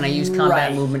 So can I use combat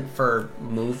Right. movement for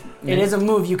movement? It is a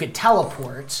move you could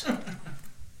teleport.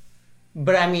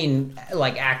 But I mean,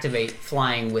 like activate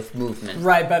flying with movement.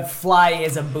 Right, but fly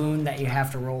is a boon that you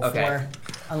have to roll Okay. for,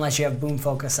 unless you have boon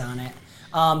focus on it.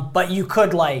 But you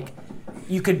could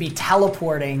be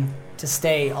teleporting to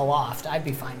stay aloft. I'd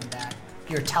be fine with that.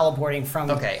 you're teleporting from.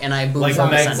 Okay, and I boom Like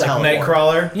focus on teleport.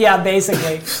 Nightcrawler. Yeah,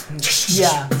 basically.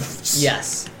 Yeah.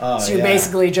 Yes. Oh, So you're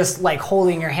basically just like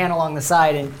holding your hand along the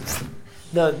side, and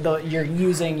you're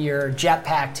using your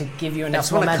jetpack to give you I enough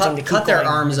just want momentum to to cut keep their going.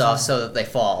 arms off so that they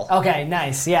fall. Okay,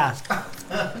 nice. Yeah.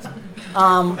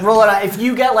 Roll it out. If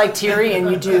you get like Tiri and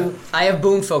you do I have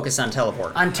boom focus on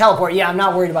teleport. on teleport, yeah, I'm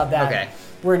not worried about that. Okay.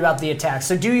 Worried about the attack.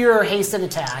 So do your hasted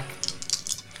attack.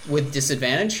 With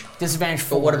disadvantage? Disadvantage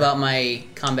 4. But what about my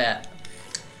combat?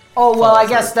 Oh, well, I follow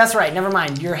guess through? that's right. Never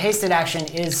mind. Your hasted action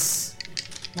is...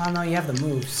 Well, no, you have the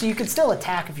move. So you could still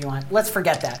attack if you want. Let's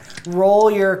forget that. Roll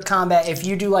your combat. If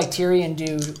you do like Tiri and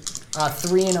do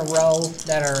 3 in a row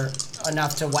that are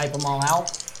enough to wipe them all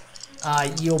out,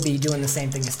 you'll be doing the same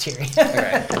thing as Tiri.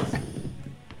 Okay.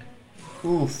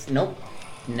 Oof. Nope.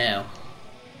 No.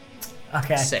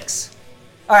 Okay. 6.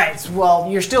 All right. So, well,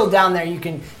 you're still down there.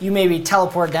 You maybe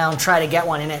teleport down, try to get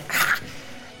one in it.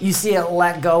 You see it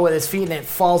let go with its feet, and it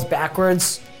falls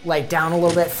backwards, like down a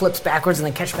little bit, flips backwards, and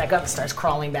then catches back up and starts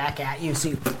crawling back at you. So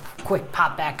you quick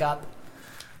pop back up.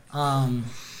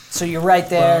 So you're right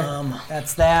there.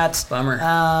 That's that. Bummer.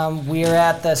 We're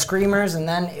at the Screamers and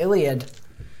then Iliad.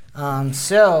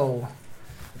 So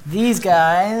these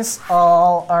guys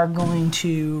all are going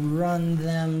to run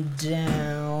them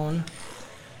down,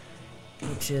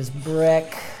 which is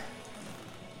Brick.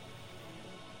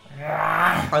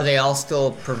 Are they all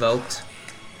still provoked?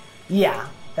 Yeah,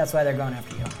 that's why they're going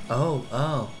after you.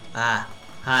 Oh. Hi.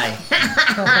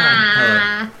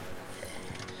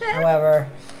 Hello. However,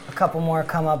 a couple more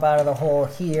come up out of the hole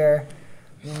here.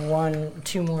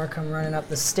 2 more come running up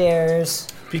the stairs.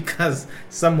 Because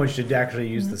someone should actually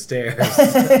use the stairs.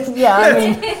 Yeah,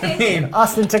 I mean,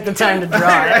 Austin took the time to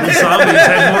draw it. The zombies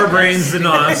had more brains than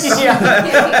us.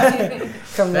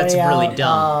 Come That's right really out.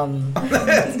 dumb.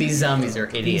 These zombies are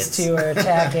idiots. These 2 are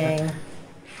attacking.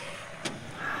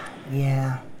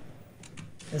 Yeah.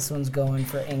 This one's going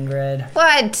for Ingrid.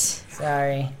 What?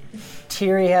 Sorry.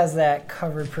 Tiri has that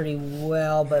covered pretty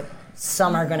well, but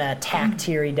some are going to attack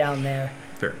Tiri down there.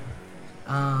 Fair.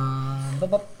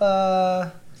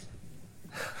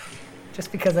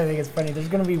 Just because I think it's funny, there's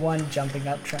going to be one jumping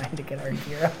up trying to get our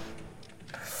hero.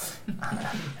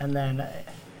 And then,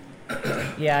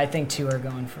 yeah, I think 2 are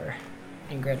going for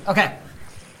Ingrid. Okay.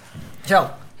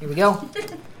 So, here we go.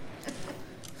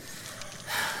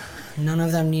 None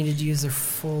of them needed to use their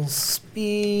full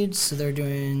speed, so they're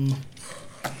doing...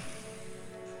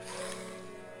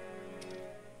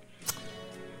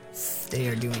 They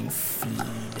are doing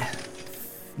feed.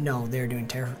 No, they're doing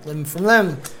tear limb from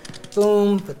limb.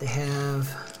 Boom, but they have...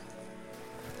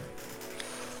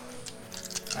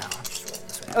 Wow, I'll just roll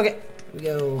this way. Okay, here we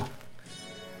go.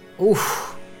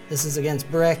 Oof, this is against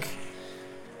Brick.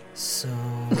 So,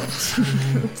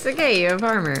 It's okay, you have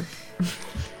armor.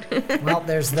 well,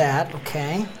 there's that,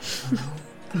 okay.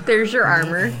 There's your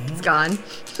armor. It's gone.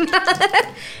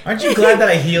 Aren't you glad that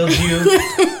I healed you?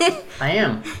 I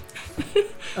am.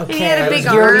 Okay, He had a big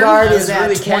your arm. guard I is was at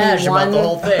really cash 21 about the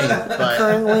whole thing, but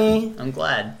currently. I'm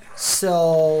glad.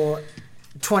 So,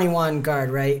 21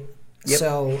 guard, right? Yep.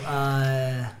 So,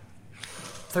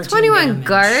 13 21 damage.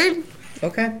 guard?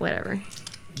 Okay. Whatever.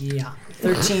 Yeah,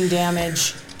 13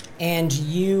 damage, and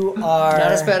you are...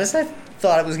 Not as bad as I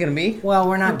thought it was gonna be. Well,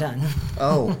 we're not done.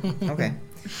 Oh, okay.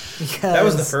 Because, That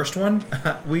was the first one.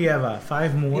 We have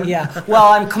 5 more. Yeah,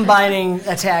 well, I'm combining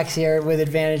attacks here with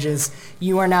advantages.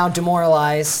 You are now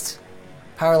demoralized,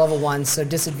 power level 1, so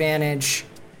disadvantage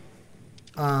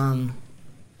to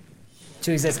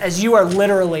exist. As you are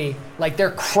literally, like,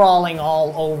 they're crawling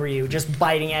all over you, just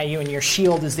biting at you, and your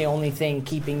shield is the only thing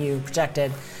keeping you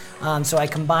protected. So I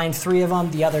combined 3 of them.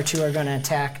 The other 2 are going to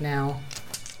attack now.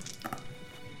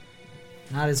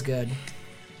 Not as good.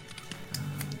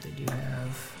 They do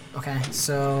have... Okay,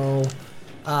 so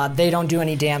they don't do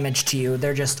any damage to you.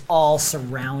 They're just all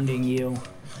surrounding you,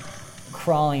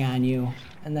 crawling on you,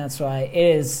 and that's why it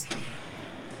is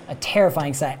a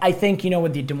terrifying sight. I think,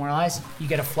 with the demoralized, you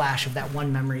get a flash of that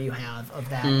one memory you have of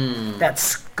that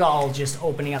skull just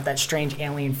opening up, that strange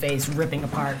alien face ripping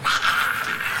apart.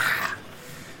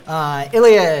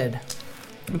 Iliad.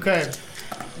 Okay.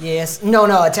 Yes. No,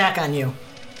 attack on you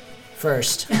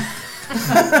first.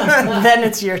 Then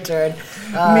it's your turn.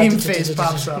 Meme face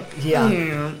pops up. Yeah.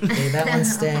 Okay, that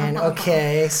one's staying.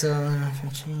 Okay, so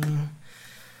 15.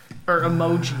 Or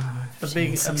emoji. The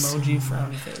big emoji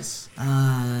frowny face.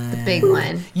 Big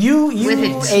one. You With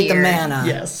a ate the tear. mana.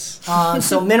 Yes.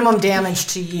 So minimum damage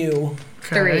to you.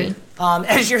 3.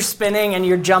 As you're spinning and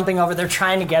you're jumping over, they're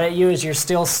trying to get at you as you're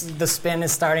still, the spin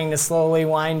is starting to slowly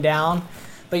wind down,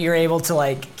 but you're able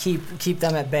to keep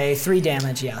them at bay. 3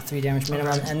 damage, 3 damage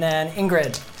minimum. And then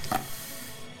Ingrid.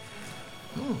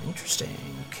 Interesting.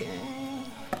 Okay.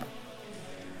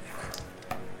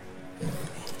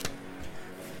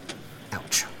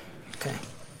 Ouch. Okay.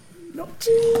 No.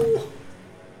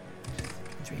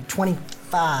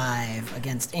 25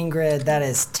 against Ingrid. That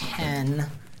is 10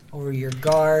 over your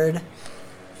guard.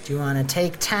 Do you want to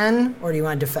take 10 or do you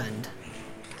want to defend?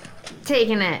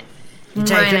 Taking it. You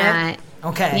taking Why it?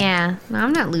 Okay. Yeah. No,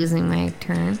 I'm not losing my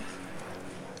turn.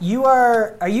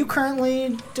 Are you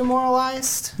currently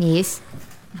demoralized? Yes.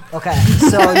 Okay,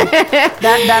 so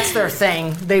that's their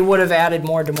thing. They would have added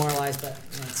more demoralized, but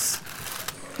that's...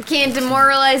 You can't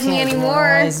demoralize me anymore.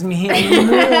 Demoralize me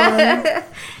anymore.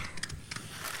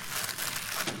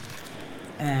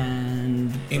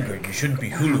 And... Ingrid, you shouldn't be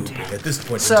hula hooping at this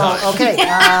point So, in time. okay,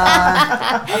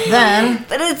 then...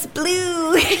 But it's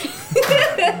blue.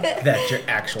 That's your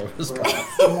actual response.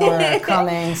 More are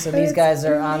coming, so these guys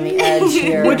are on the edge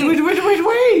here.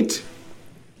 Wait.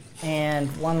 And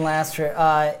one last...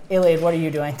 Iliad, what are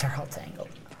you doing? They're all tangled.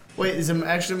 Wait, is it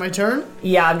actually my turn?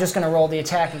 Yeah, I'm just going to roll the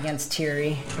attack against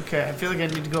Tiri. Okay, I feel like I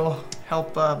need to go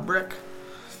help Brick.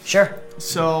 Sure.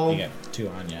 So... You get 2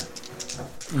 on you.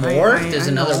 More? I There's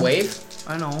another know. wave?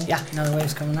 I know. Yeah, another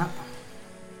wave's coming up.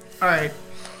 Alright.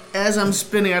 As I'm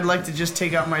spinning, I'd like to just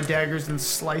take out my daggers and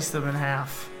slice them in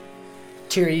half.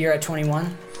 Tiri, you're at 21.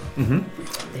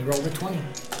 Mm-hmm. They rolled a 20.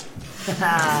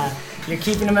 You're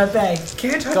keeping them at bay.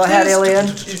 Can't touch Go ahead, this. Iliad.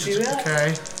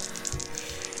 Okay.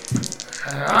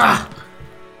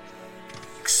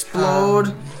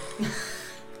 Explode.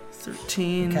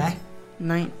 13. Okay.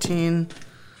 19.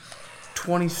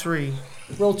 23.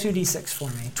 Roll 2d6 for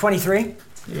me. 23.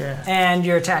 Yeah. And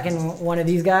you're attacking one of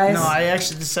these guys? No, I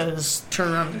actually decided to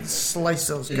turn around and slice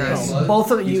those guys.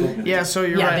 Both of you. Yeah, so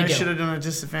you're Yeah, right. they I do. should have done a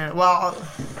disadvantage. Well,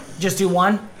 Just do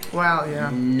one? yeah.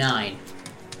 9.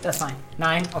 That's fine.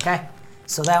 9, okay.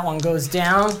 So that one goes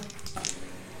down.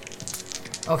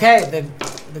 Okay,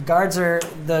 the guards are...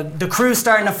 The crew's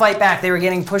starting to fight back. They were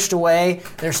getting pushed away.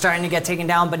 They're starting to get taken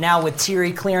down, but now with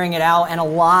Tiri clearing it out and a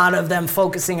lot of them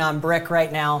focusing on Brick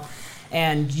right now,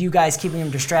 and you guys keeping them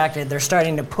distracted, they're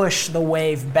starting to push the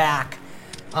wave back.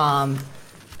 And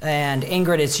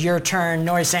Ingrid, it's your turn.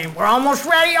 Nori's saying, we're almost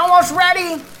ready, almost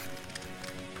ready!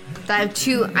 I have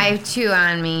two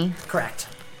on me. Correct.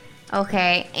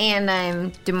 Okay, and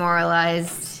I'm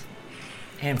demoralized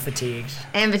And fatigued.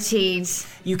 and fatigued.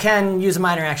 You can use a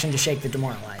minor action to shake the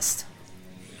demoralized.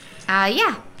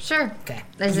 Yeah, sure. Okay.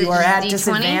 Is it You are just at D20?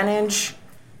 disadvantage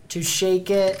to shake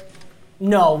it.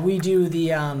 No, we do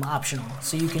the optional.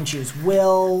 So you can choose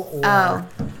will or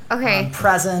Okay.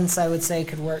 presence, I would say,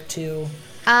 could work too.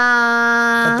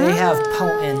 But But they have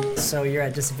potent, so you're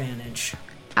at disadvantage.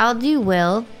 I'll do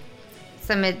will.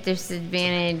 So I'm at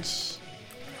disadvantage.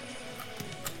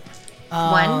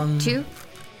 1, 2.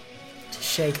 To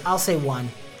shake, I'll say 1.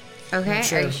 Okay,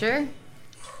 sure. are you sure?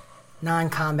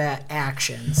 Non-combat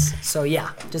actions. So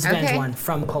yeah, disadvantage Okay. 1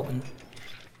 from potent.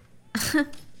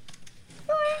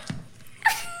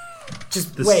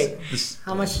 Just wait.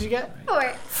 How much did you get?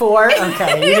 4. 4?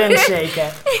 Okay, you didn't shake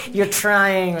it. You're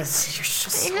trying. You're just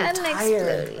so had an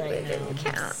tired explodey, right but it didn't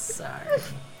now. count. Sorry.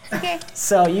 Okay.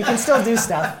 So you can still do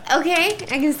stuff. Okay,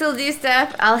 I can still do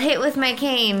stuff. I'll hit with my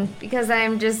cane because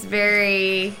I'm just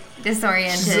very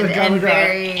disoriented and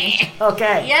very.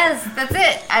 Okay. Yes, that's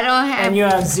it. I don't have. And you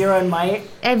have 0 in might.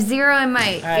 I have 0 in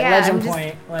might. All right, yeah, legend I'm just-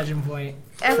 point. Legend point.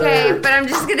 Okay, but I'm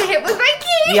just gonna hit with my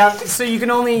cane. Yep. So you can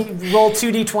only roll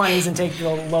 2d20s and take the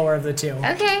lower of the 2.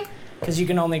 Okay. Because you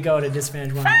can only go to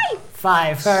disadvantage 1.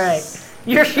 5. 5. All right.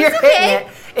 You're hitting okay. it.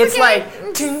 It's Okay.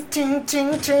 like ting ting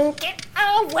ting ting. Get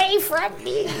away from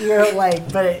me. You're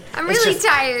like, but I'm it's really just,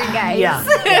 tired, guys. Yeah,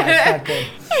 it's not good.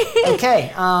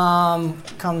 Okay,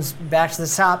 comes back to the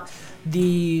top.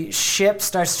 The ship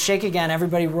starts to shake again.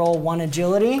 Everybody roll 1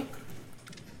 agility.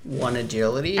 1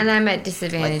 agility? And I'm at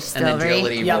disadvantage Like still, an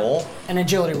agility right? Yep. roll? An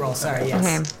agility roll, sorry, yes.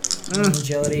 Okay.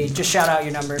 Agility. Just shout out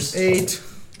your numbers. 8.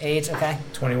 8, okay.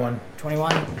 21.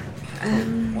 21.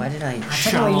 Why did I...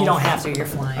 Technically, you don't have to, you're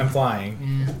flying. I'm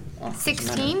flying.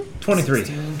 16. 23.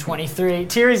 23.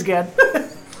 Tiri's good.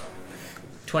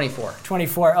 24.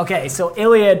 24. Okay, so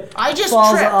Iliad I just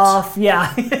falls tripped. off.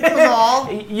 Yeah.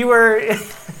 all. You were... you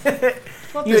the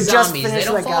had just zombies, they finished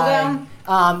don't the fall guy. down?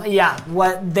 Yeah,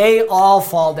 they all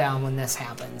fall down when this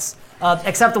happens.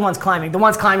 Except the ones climbing. The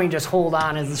ones climbing just hold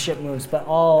on as the ship moves, but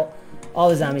all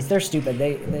the zombies, they're stupid.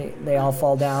 They all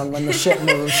fall down when the ship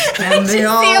moves. And they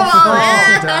all See 'em all. fall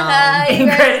down. You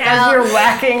guys Ingrid, as fell. you're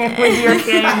whacking with your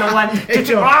cane, the one...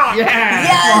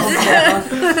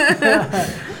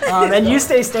 Yes. and you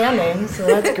stay standing, so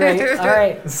that's great. All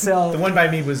right, so... The one by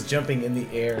me was jumping in the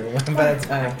air one by the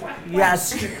time.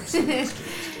 Yes.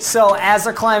 So as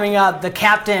they're climbing up, the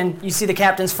captain, you see the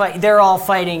captain's fight. They're all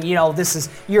fighting. You know,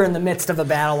 you're in the midst of a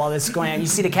battle while this is going on. You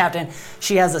see the captain.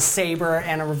 She has a saber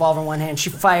and a revolver in one hand. She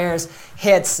fires,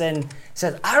 hits, and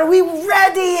says, "Are we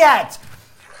ready yet?"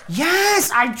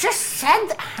 "Yes, I just said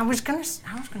that. I was gonna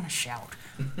shout.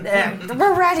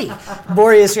 We're ready."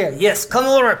 Boreas here. "Yes, come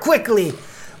over quickly.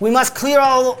 We must clear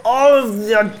all of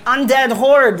the undead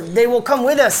horde. They will come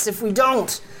with us if we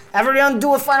don't. Everyone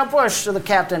do a final push," to the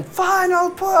captain. "Final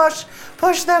push!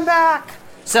 Push them back!"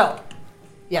 So,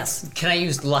 yes. Can I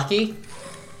use lucky?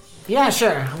 Yeah,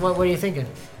 sure. What are you thinking?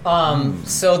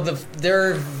 So there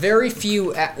are very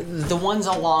few. The ones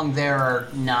along there are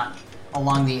not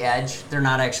along the edge. They're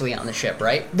not actually on the ship,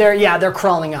 right? They're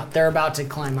crawling up. They're about to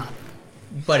climb up.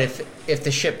 But if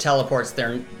the ship teleports,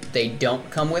 they don't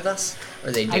come with us,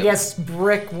 or they do? I guess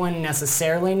Brick wouldn't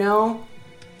necessarily know.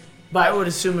 But I would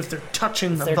assume if they're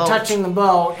touching the boat. They're touching the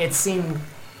boat, it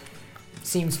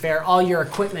seems fair. All your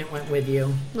equipment went with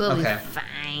you. We'll be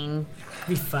fine.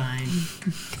 Be fine.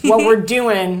 What we're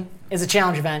doing is a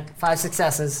challenge event. 5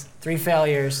 successes, 3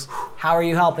 failures. How are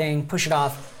you helping? Push it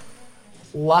off.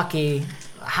 Lucky.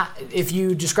 If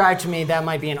you describe to me, that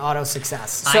might be an auto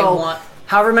success. So,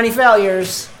 however many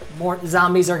failures, more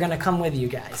zombies are going to come with you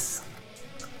guys.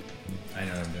 I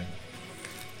know what I'm doing.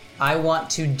 I want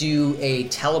to do a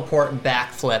teleport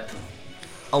backflip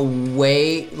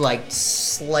away, like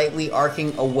slightly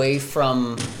arcing away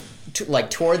from,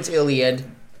 towards Iliad,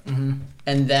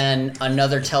 and then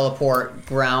another teleport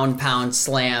ground pound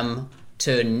slam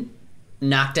to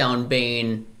knock down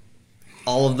Bane,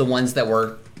 all of the ones that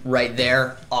were right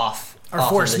there off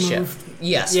force of the move. ship.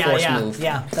 Yes, force move.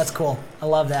 Yeah, that's cool. I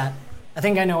love that. I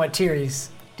think I know what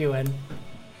Tiri's doing,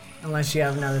 unless you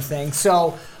have another thing.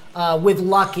 So, with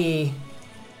Lucky,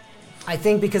 I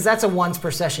think because that's a once per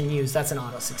session use, that's an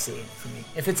auto succeed for me.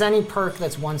 If it's any perk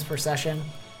that's once per session,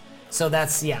 so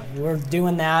that's, we're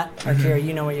doing that. Akira,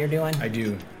 you know what you're doing? I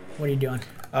do. What are you doing?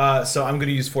 So I'm going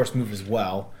to use Force Move as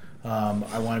well.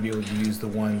 I want to be able to use the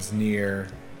ones near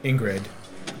Ingrid.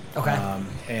 Okay.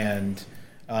 And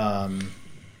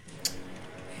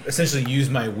essentially use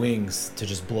my wings to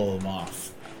just blow them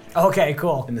off. Okay,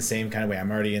 cool. In the same kind of way.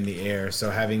 I'm already in the air, so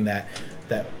having that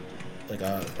like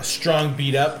a strong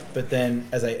beat up, but then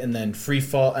and then free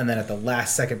fall, and then at the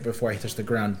last second before I touch the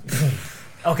ground,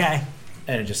 okay,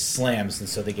 and it just slams, and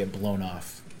so they get blown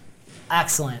off.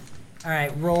 Excellent. All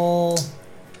right, roll.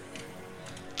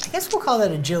 I guess we'll call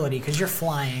that agility because you're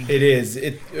flying. It is.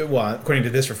 Well, according to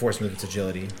this for force move, it's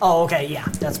agility. Oh, okay, yeah,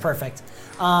 that's perfect.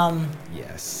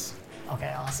 Yes.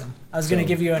 Okay, awesome. I was gonna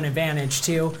give you an advantage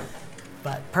too,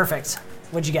 but perfect.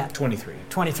 What'd you get? 23.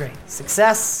 23.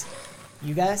 Success.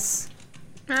 You guys?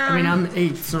 I mean, I'm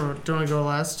 8, so don't I go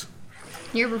last?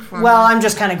 You're before. Well, I'm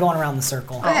just kind of going around the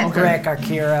circle. Okay. Brick,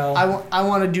 Arkiro. I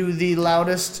want to do the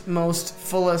loudest, most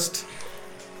fullest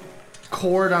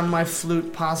chord on my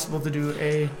flute possible to do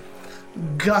a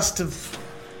gust of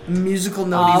musical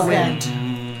notey wind.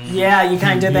 Yeah, you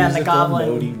kind of did that in the Musical Goblin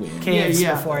notey wind. Caves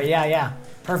Yeah. before. Yeah.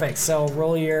 Perfect. So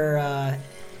roll your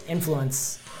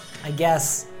influence, I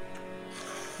guess.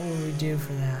 What would we do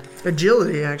for that?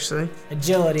 Agility, actually.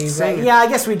 Agility, Sing right? it. Yeah, I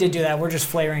guess we did do that. We're just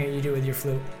flavoring it. You do with your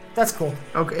flute. That's cool.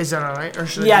 Okay, is that all right? Or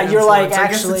should Yeah, I do you're like, influence?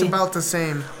 I guess actually- it's about the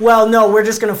same. Well, no, we're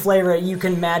just gonna flavor it. You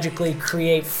can magically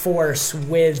create force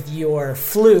with your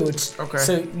flute. Okay.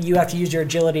 So you have to use your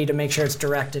agility to make sure it's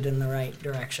directed in the right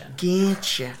direction.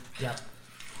 Getcha. Yep.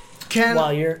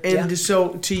 While you're- so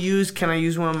to use, can I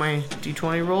use one of my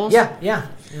D20 rolls? Yeah.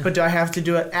 But do I have to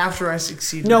do it after I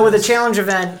succeed? No, with a this? challenge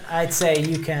event, I'd say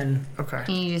you can Okay.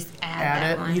 Can you just add Add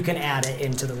that it. one? you can add it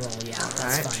into the roll. Yeah, that's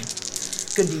Alright.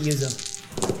 fine. Good to use them.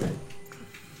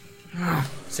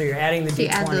 So you're adding the So you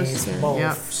add those D20s together. both.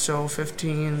 Yep. So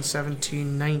 15,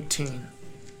 17, 19.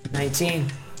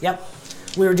 19. Yep.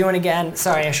 We were doing again.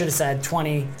 Sorry, I should have said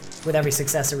 20 with every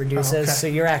success it reduces. Oh, okay. So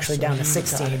you're actually down to you got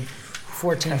 16. it.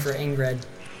 14 for Ingrid.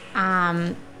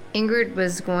 Ingrid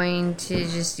was going to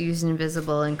just use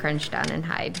invisible and crunch down and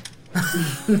hide.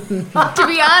 To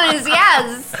be honest,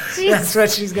 yes. That's what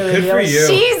she's gonna Good do. for you.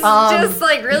 She's just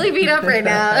like really beat up right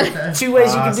now. Two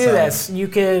ways you could do Awesome. this. You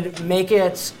could make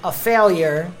it a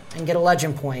failure and get a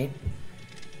legend point,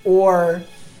 or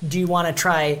do you want to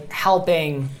try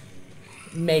helping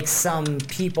make some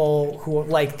people who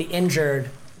like the injured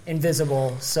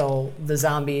invisible, so the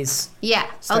zombies Yeah,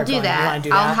 Start I'll do going. You that. wanna do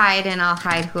I'll that? hide and I'll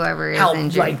hide whoever is help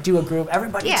injured. like do a group,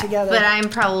 everybody yeah, together? but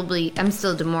I'm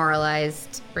still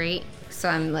demoralized, right? So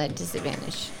I'm at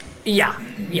disadvantage. Yeah.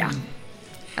 Okay.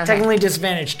 Technically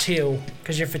disadvantage 2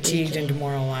 because you're fatigued and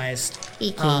demoralized.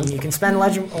 Eeky. You can spend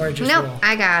legend or just Nope, roll.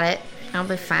 I got it. I'll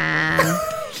be fine.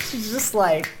 She's just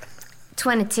like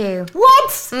 22. What?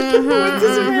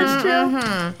 Disadvantage too?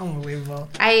 Unbelievable.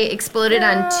 I exploded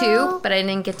on 2, but I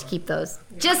didn't get to keep those.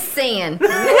 Just saying.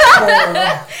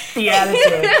 The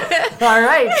attitude. All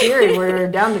right, Terry, we're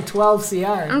down to 12 CR.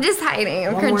 I'm just hiding.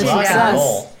 I'm One more crunching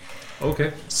success. down.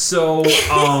 Okay. So,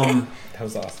 That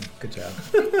was awesome. Good job.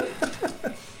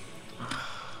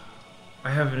 I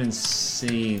have an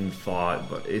insane thought,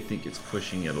 but I think it's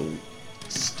pushing it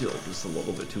still just a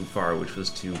little bit too far, which was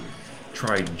to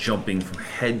try jumping from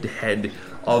head to head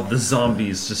of the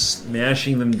zombies, just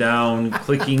smashing them down,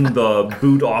 clicking the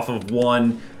boot off of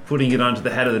one, putting it onto the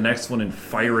head of the next one, and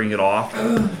firing it off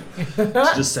to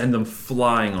just send them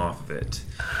flying off of it.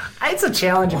 It's a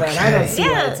challenge, man. I don't see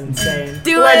why it's insane.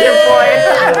 Do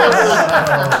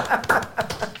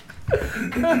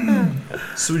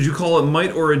So would you call it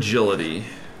might or agility?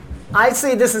 I'd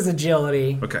say this is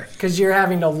agility. Okay. Because you're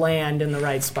having to land in the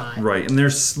right spot. Right, and they're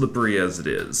slippery as it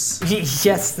is.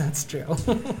 Yes, that's true.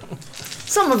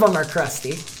 Some of them are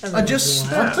crusty. I just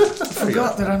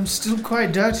forgot that I'm still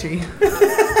quite dirty.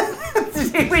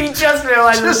 We just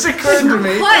realized Just occurred to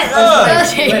me.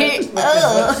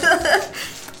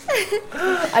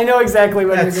 I know exactly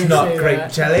what That's you're going to say. not grape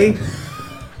that. jelly.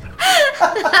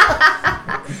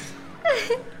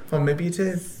 Well, maybe it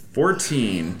is.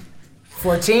 14.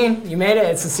 14, you made it.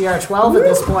 It's a CR12 at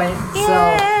this point. So,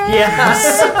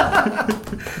 yes.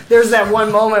 There's that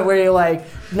one moment where you're like,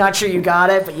 not sure you got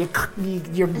it, but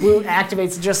your boot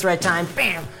activates at just the right time.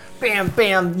 Bam, bam,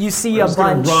 bam. You see a I'm just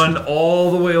gonna bunch. run all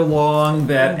the way along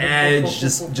that edge,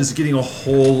 just getting a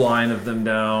whole line of them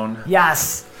down.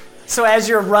 Yes. So as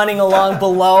you're running along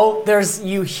below,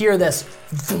 you hear this,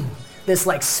 boom, this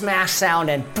like smash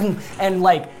sound and boom, and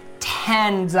like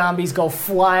 10 zombies go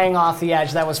flying off the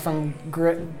edge. That was from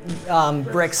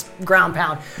Brick's ground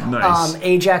pound. Nice.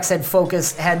 Ajax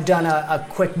had done a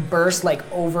quick burst, like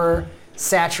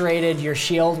over-saturated your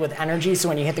shield with energy. So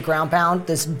when you hit the ground pound,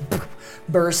 this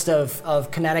burst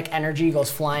of kinetic energy goes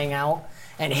flying out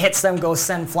and hits them, goes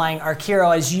send flying.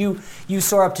 Arkiro, as you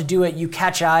soar up to do it, you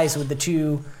catch eyes with the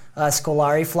two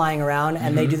Scolari flying around,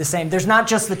 and they do the same. There's not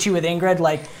just the two with Ingrid,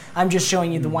 like I'm just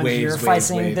showing you the one here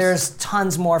fighting. There's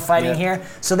tons more fighting here.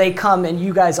 So they come and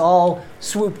you guys all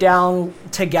swoop down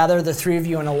together, the three of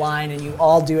you in a line, and you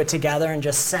all do it together and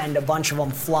just send a bunch of them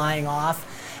flying off.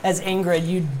 As Ingrid,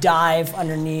 you dive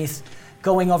underneath,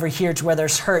 going over here to where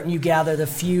there's hurt, and you gather the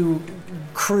few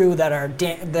crew that are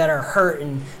hurt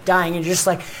and dying, and you're just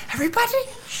like, everybody,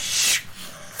 shh,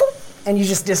 and you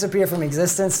just disappear from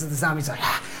existence. The zombies are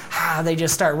like, they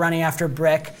just start running after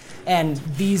Brick. And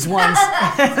these ones,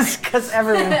 because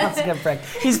everyone wants to get Brick.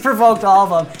 He's provoked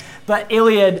all of them. But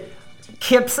Iliad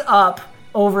kips up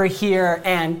over here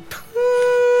and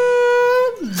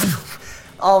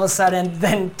all of a sudden,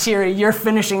 then Tiri, you're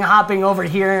finishing hopping over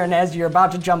here, and as you're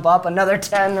about to jump up, another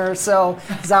 10 or so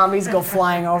zombies go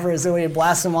flying over as Iliad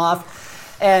blasts them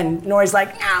off. And Nori's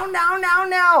like,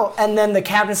 no. And then the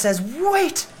captain says,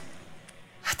 wait,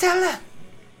 Adela.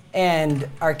 And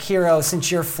Arkiro,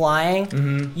 since you're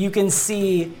flying, you can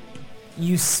see,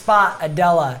 you spot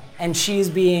Adela, and she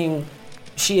is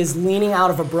leaning out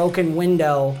of a broken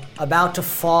window, about to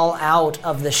fall out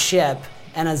of the ship,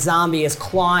 and a zombie is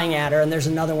clawing at her, and there's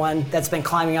another one that's been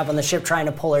climbing up on the ship trying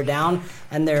to pull her down,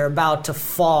 and they're about to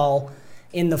fall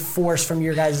in the force from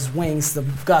your guys' wings. The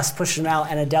gust pushes them out,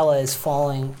 and Adela is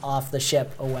falling off the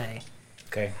ship away.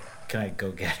 Okay. Can I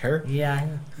go get her? Yeah,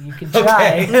 you can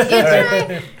try.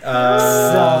 Okay.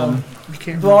 So,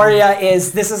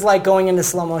 Borea this is like going into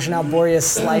slow motion now. Borea is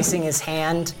slicing his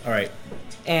hand. All right.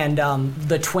 And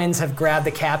the twins have grabbed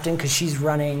the captain because she's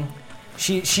running.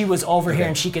 She was over here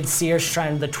and she could see her.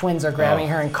 The twins are grabbing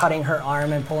her and cutting her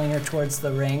arm and pulling her towards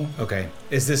the ring. Okay.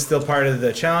 Is this still part of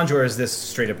the challenge, or is this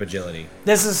straight up agility?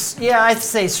 This is, I'd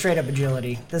say straight up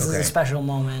agility. This is a special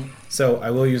moment. So I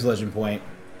will use Legend Point.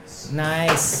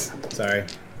 Nice. Sorry.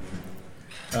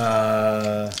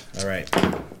 All right.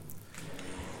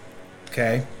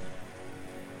 Okay.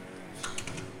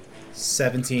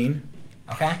 17.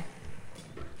 Okay.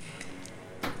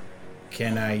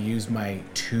 Can I use my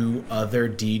 2 other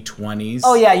D20s?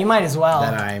 Oh yeah, you might as well.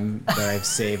 That I've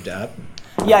saved up.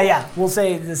 Yeah. We'll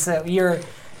say this.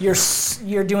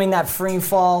 You're doing that free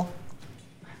fall.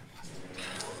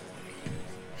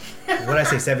 What did I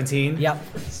say? 17. Yep.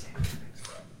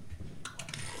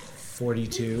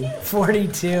 42.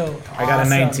 42. I got a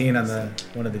 19 on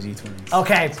one of the D20s.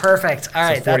 Okay, perfect. All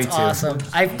right, So 42. that's awesome.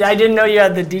 I didn't know you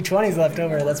had the D20s left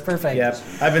over. That's perfect. Yep,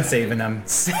 I've been saving them.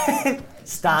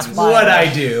 stockpile. What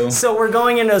I do. So we're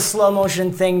going into a slow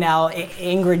motion thing now.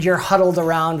 Ingrid, you're huddled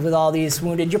around with all these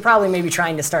wounded. You're probably maybe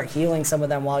trying to start healing some of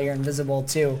them while you're invisible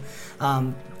too.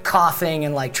 Coughing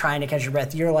and like trying to catch your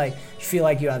breath. You feel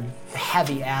like you have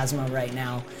heavy asthma right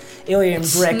now. Ilya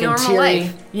and Brick and Thierry.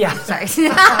 Life. Yeah. Sorry.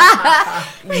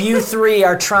 You three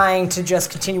are trying to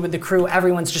just continue with the crew.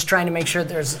 Everyone's just trying to make sure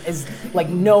there's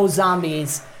no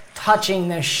zombies touching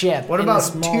the ship. What in about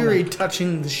this moment. Thierry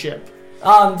touching the ship?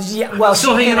 Yeah, well,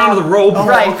 Still she hanging can- onto the rope.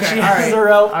 Right, okay, she all has right, the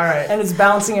rope, all right. and it's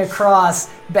bouncing across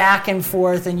back and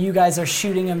forth, and you guys are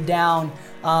shooting him down.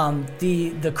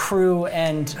 The crew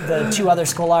and the two other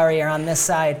Scolari are on this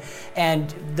side, and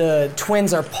the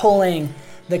twins are pulling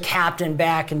the captain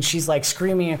back, and she's like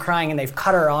screaming and crying, and they've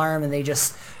cut her arm, and they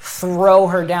just throw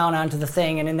her down onto the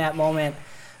thing, and in that moment,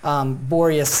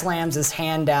 Boreas slams his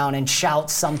hand down and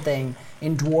shouts something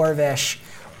in Dwarvish.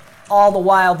 All the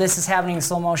while this is happening in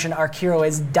slow motion, Arkiro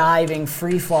is diving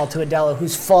free fall to Adela,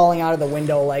 who's falling out of the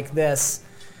window like this,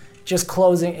 just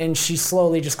closing, and she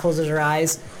slowly just closes her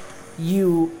eyes.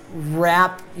 You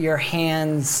wrap your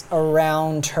hands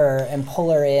around her and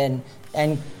pull her in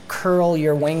and curl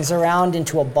your wings around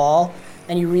into a ball,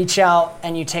 and you reach out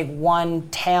and you take one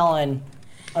talon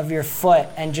of your foot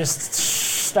and just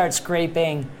start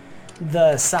scraping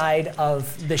the side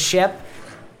of the ship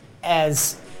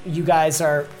as you guys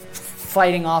are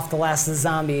fighting off the last of the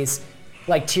zombies.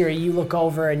 Like Thierry, you look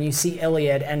over and you see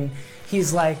Iliad, and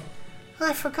he's like,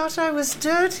 I forgot I was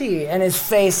dirty. And his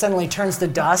face suddenly turns to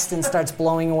dust and starts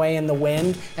blowing away in the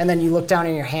wind. And then you look down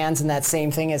in your hands and that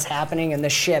same thing is happening. And the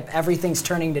ship, everything's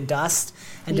turning to dust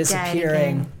and We died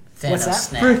disappearing. again. What's that?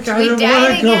 Snap. Frick, I We don't died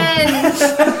wanna go. again.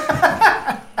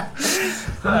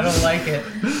 I don't like it.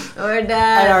 We're And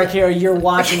done. Arkiro, you're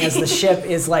watching as the ship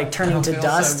is like turning to feel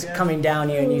dust so good. coming down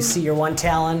you, and you see your one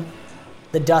talon.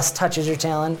 The dust touches your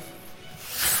talon,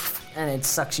 and it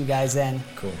sucks you guys in.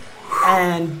 Cool.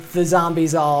 And the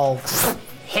zombies all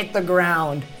hit the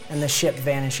ground, and the ship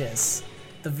vanishes.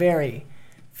 The very,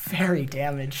 very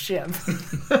damaged ship.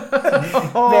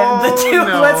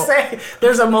 Let's say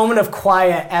there's a moment of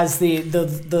quiet as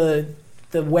the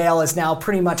whale is now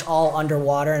pretty much all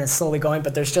underwater and is slowly going,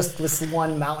 but there's just this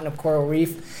one mountain of coral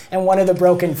reef, and one of the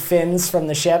broken fins from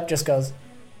the ship just goes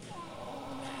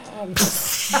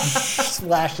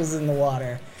splashes in the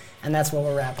water, and that's when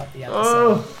we'll wrap up the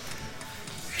episode.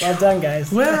 Well done,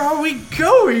 guys. Where are we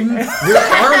going? Where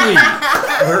are we?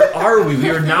 Where are we? We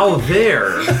are now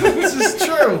there. This is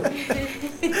true.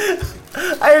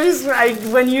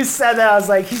 When you said that, I was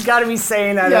like, he's got to be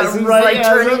saying that Yeah, as he's right, like yeah,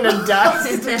 turning to dust.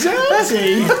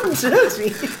 Dirty. Dirty.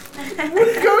 What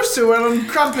it goes to them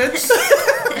crumpets?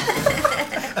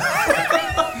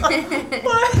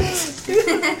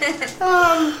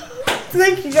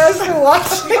 Thank you guys for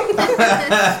watching.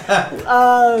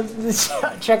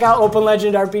 Check out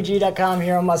OpenLegendRPG.com,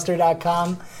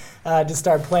 HeroMuster.com to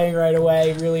start playing right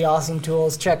away. Really awesome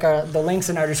tools. Check the links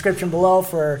in our description below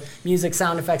for music,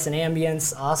 sound effects, and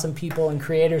ambience. Awesome people and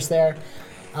creators there.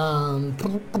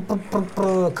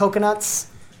 Coconuts.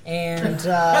 And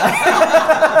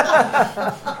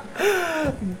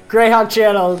Greyhawk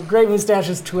Channel, Great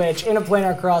Mustaches Twitch,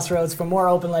 Interplanar Crossroads for more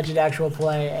Open Legend actual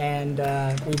play, and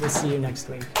we will see you next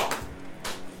week.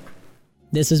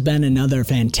 This has been another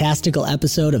fantastical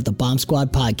episode of the Bomb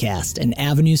Squad Podcast, an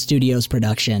Avenue Studios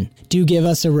production. Do give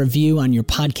us a review on your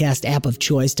podcast app of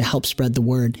choice to help spread the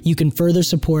word. You can further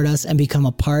support us and become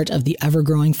a part of the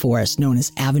ever-growing forest known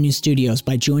as Avenue Studios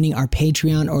by joining our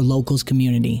Patreon or Locals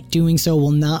community. Doing so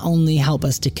will not only help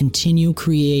us to continue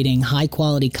creating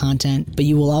high-quality content, but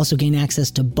you will also gain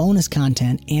access to bonus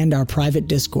content and our private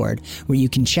Discord, where you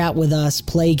can chat with us,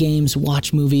 play games,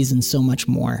 watch movies, and so much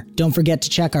more. Don't forget to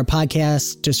check our podcast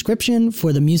description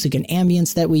for the music and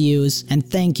ambience that we use, and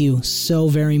thank you so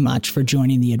very much for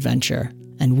joining the adventure,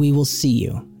 and we will see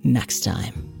you next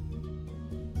time.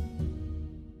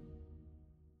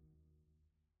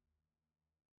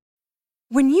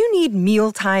 When you need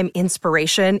mealtime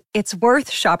inspiration, it's worth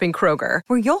shopping Kroger,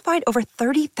 where you'll find over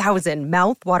 30,000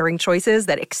 mouth-watering choices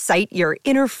that excite your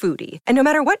inner foodie. And no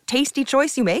matter what tasty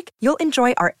choice you make, you'll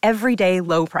enjoy our everyday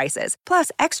low prices,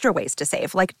 plus extra ways to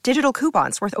save, like digital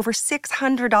coupons worth over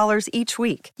 $600 each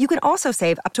week. You can also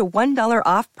save up to $1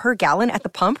 off per gallon at the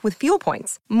pump with fuel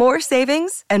points. More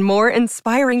savings and more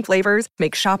inspiring flavors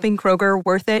make shopping Kroger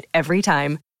worth it every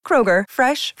time. Kroger,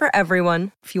 fresh for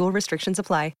everyone. Fuel restrictions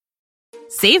apply.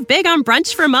 Save big on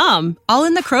brunch for mom, all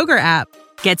in the Kroger app.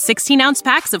 Get 16-ounce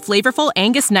packs of flavorful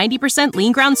Angus 90%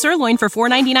 lean ground sirloin for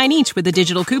 $4.99 each with a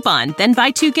digital coupon. Then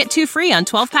buy 2, get 2 free on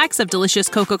 12 packs of delicious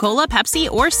Coca-Cola,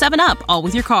 Pepsi, or 7-Up, all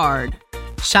with your card.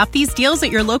 Shop these deals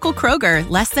at your local Kroger,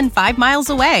 less than 5 miles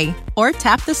away. Or or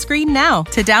tap the screen now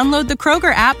to download the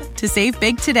Kroger app to save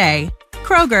big today.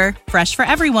 Kroger, fresh for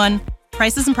everyone.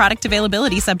 Prices and product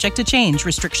availability subject to change.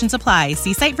 Restrictions apply.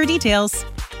 See site for details.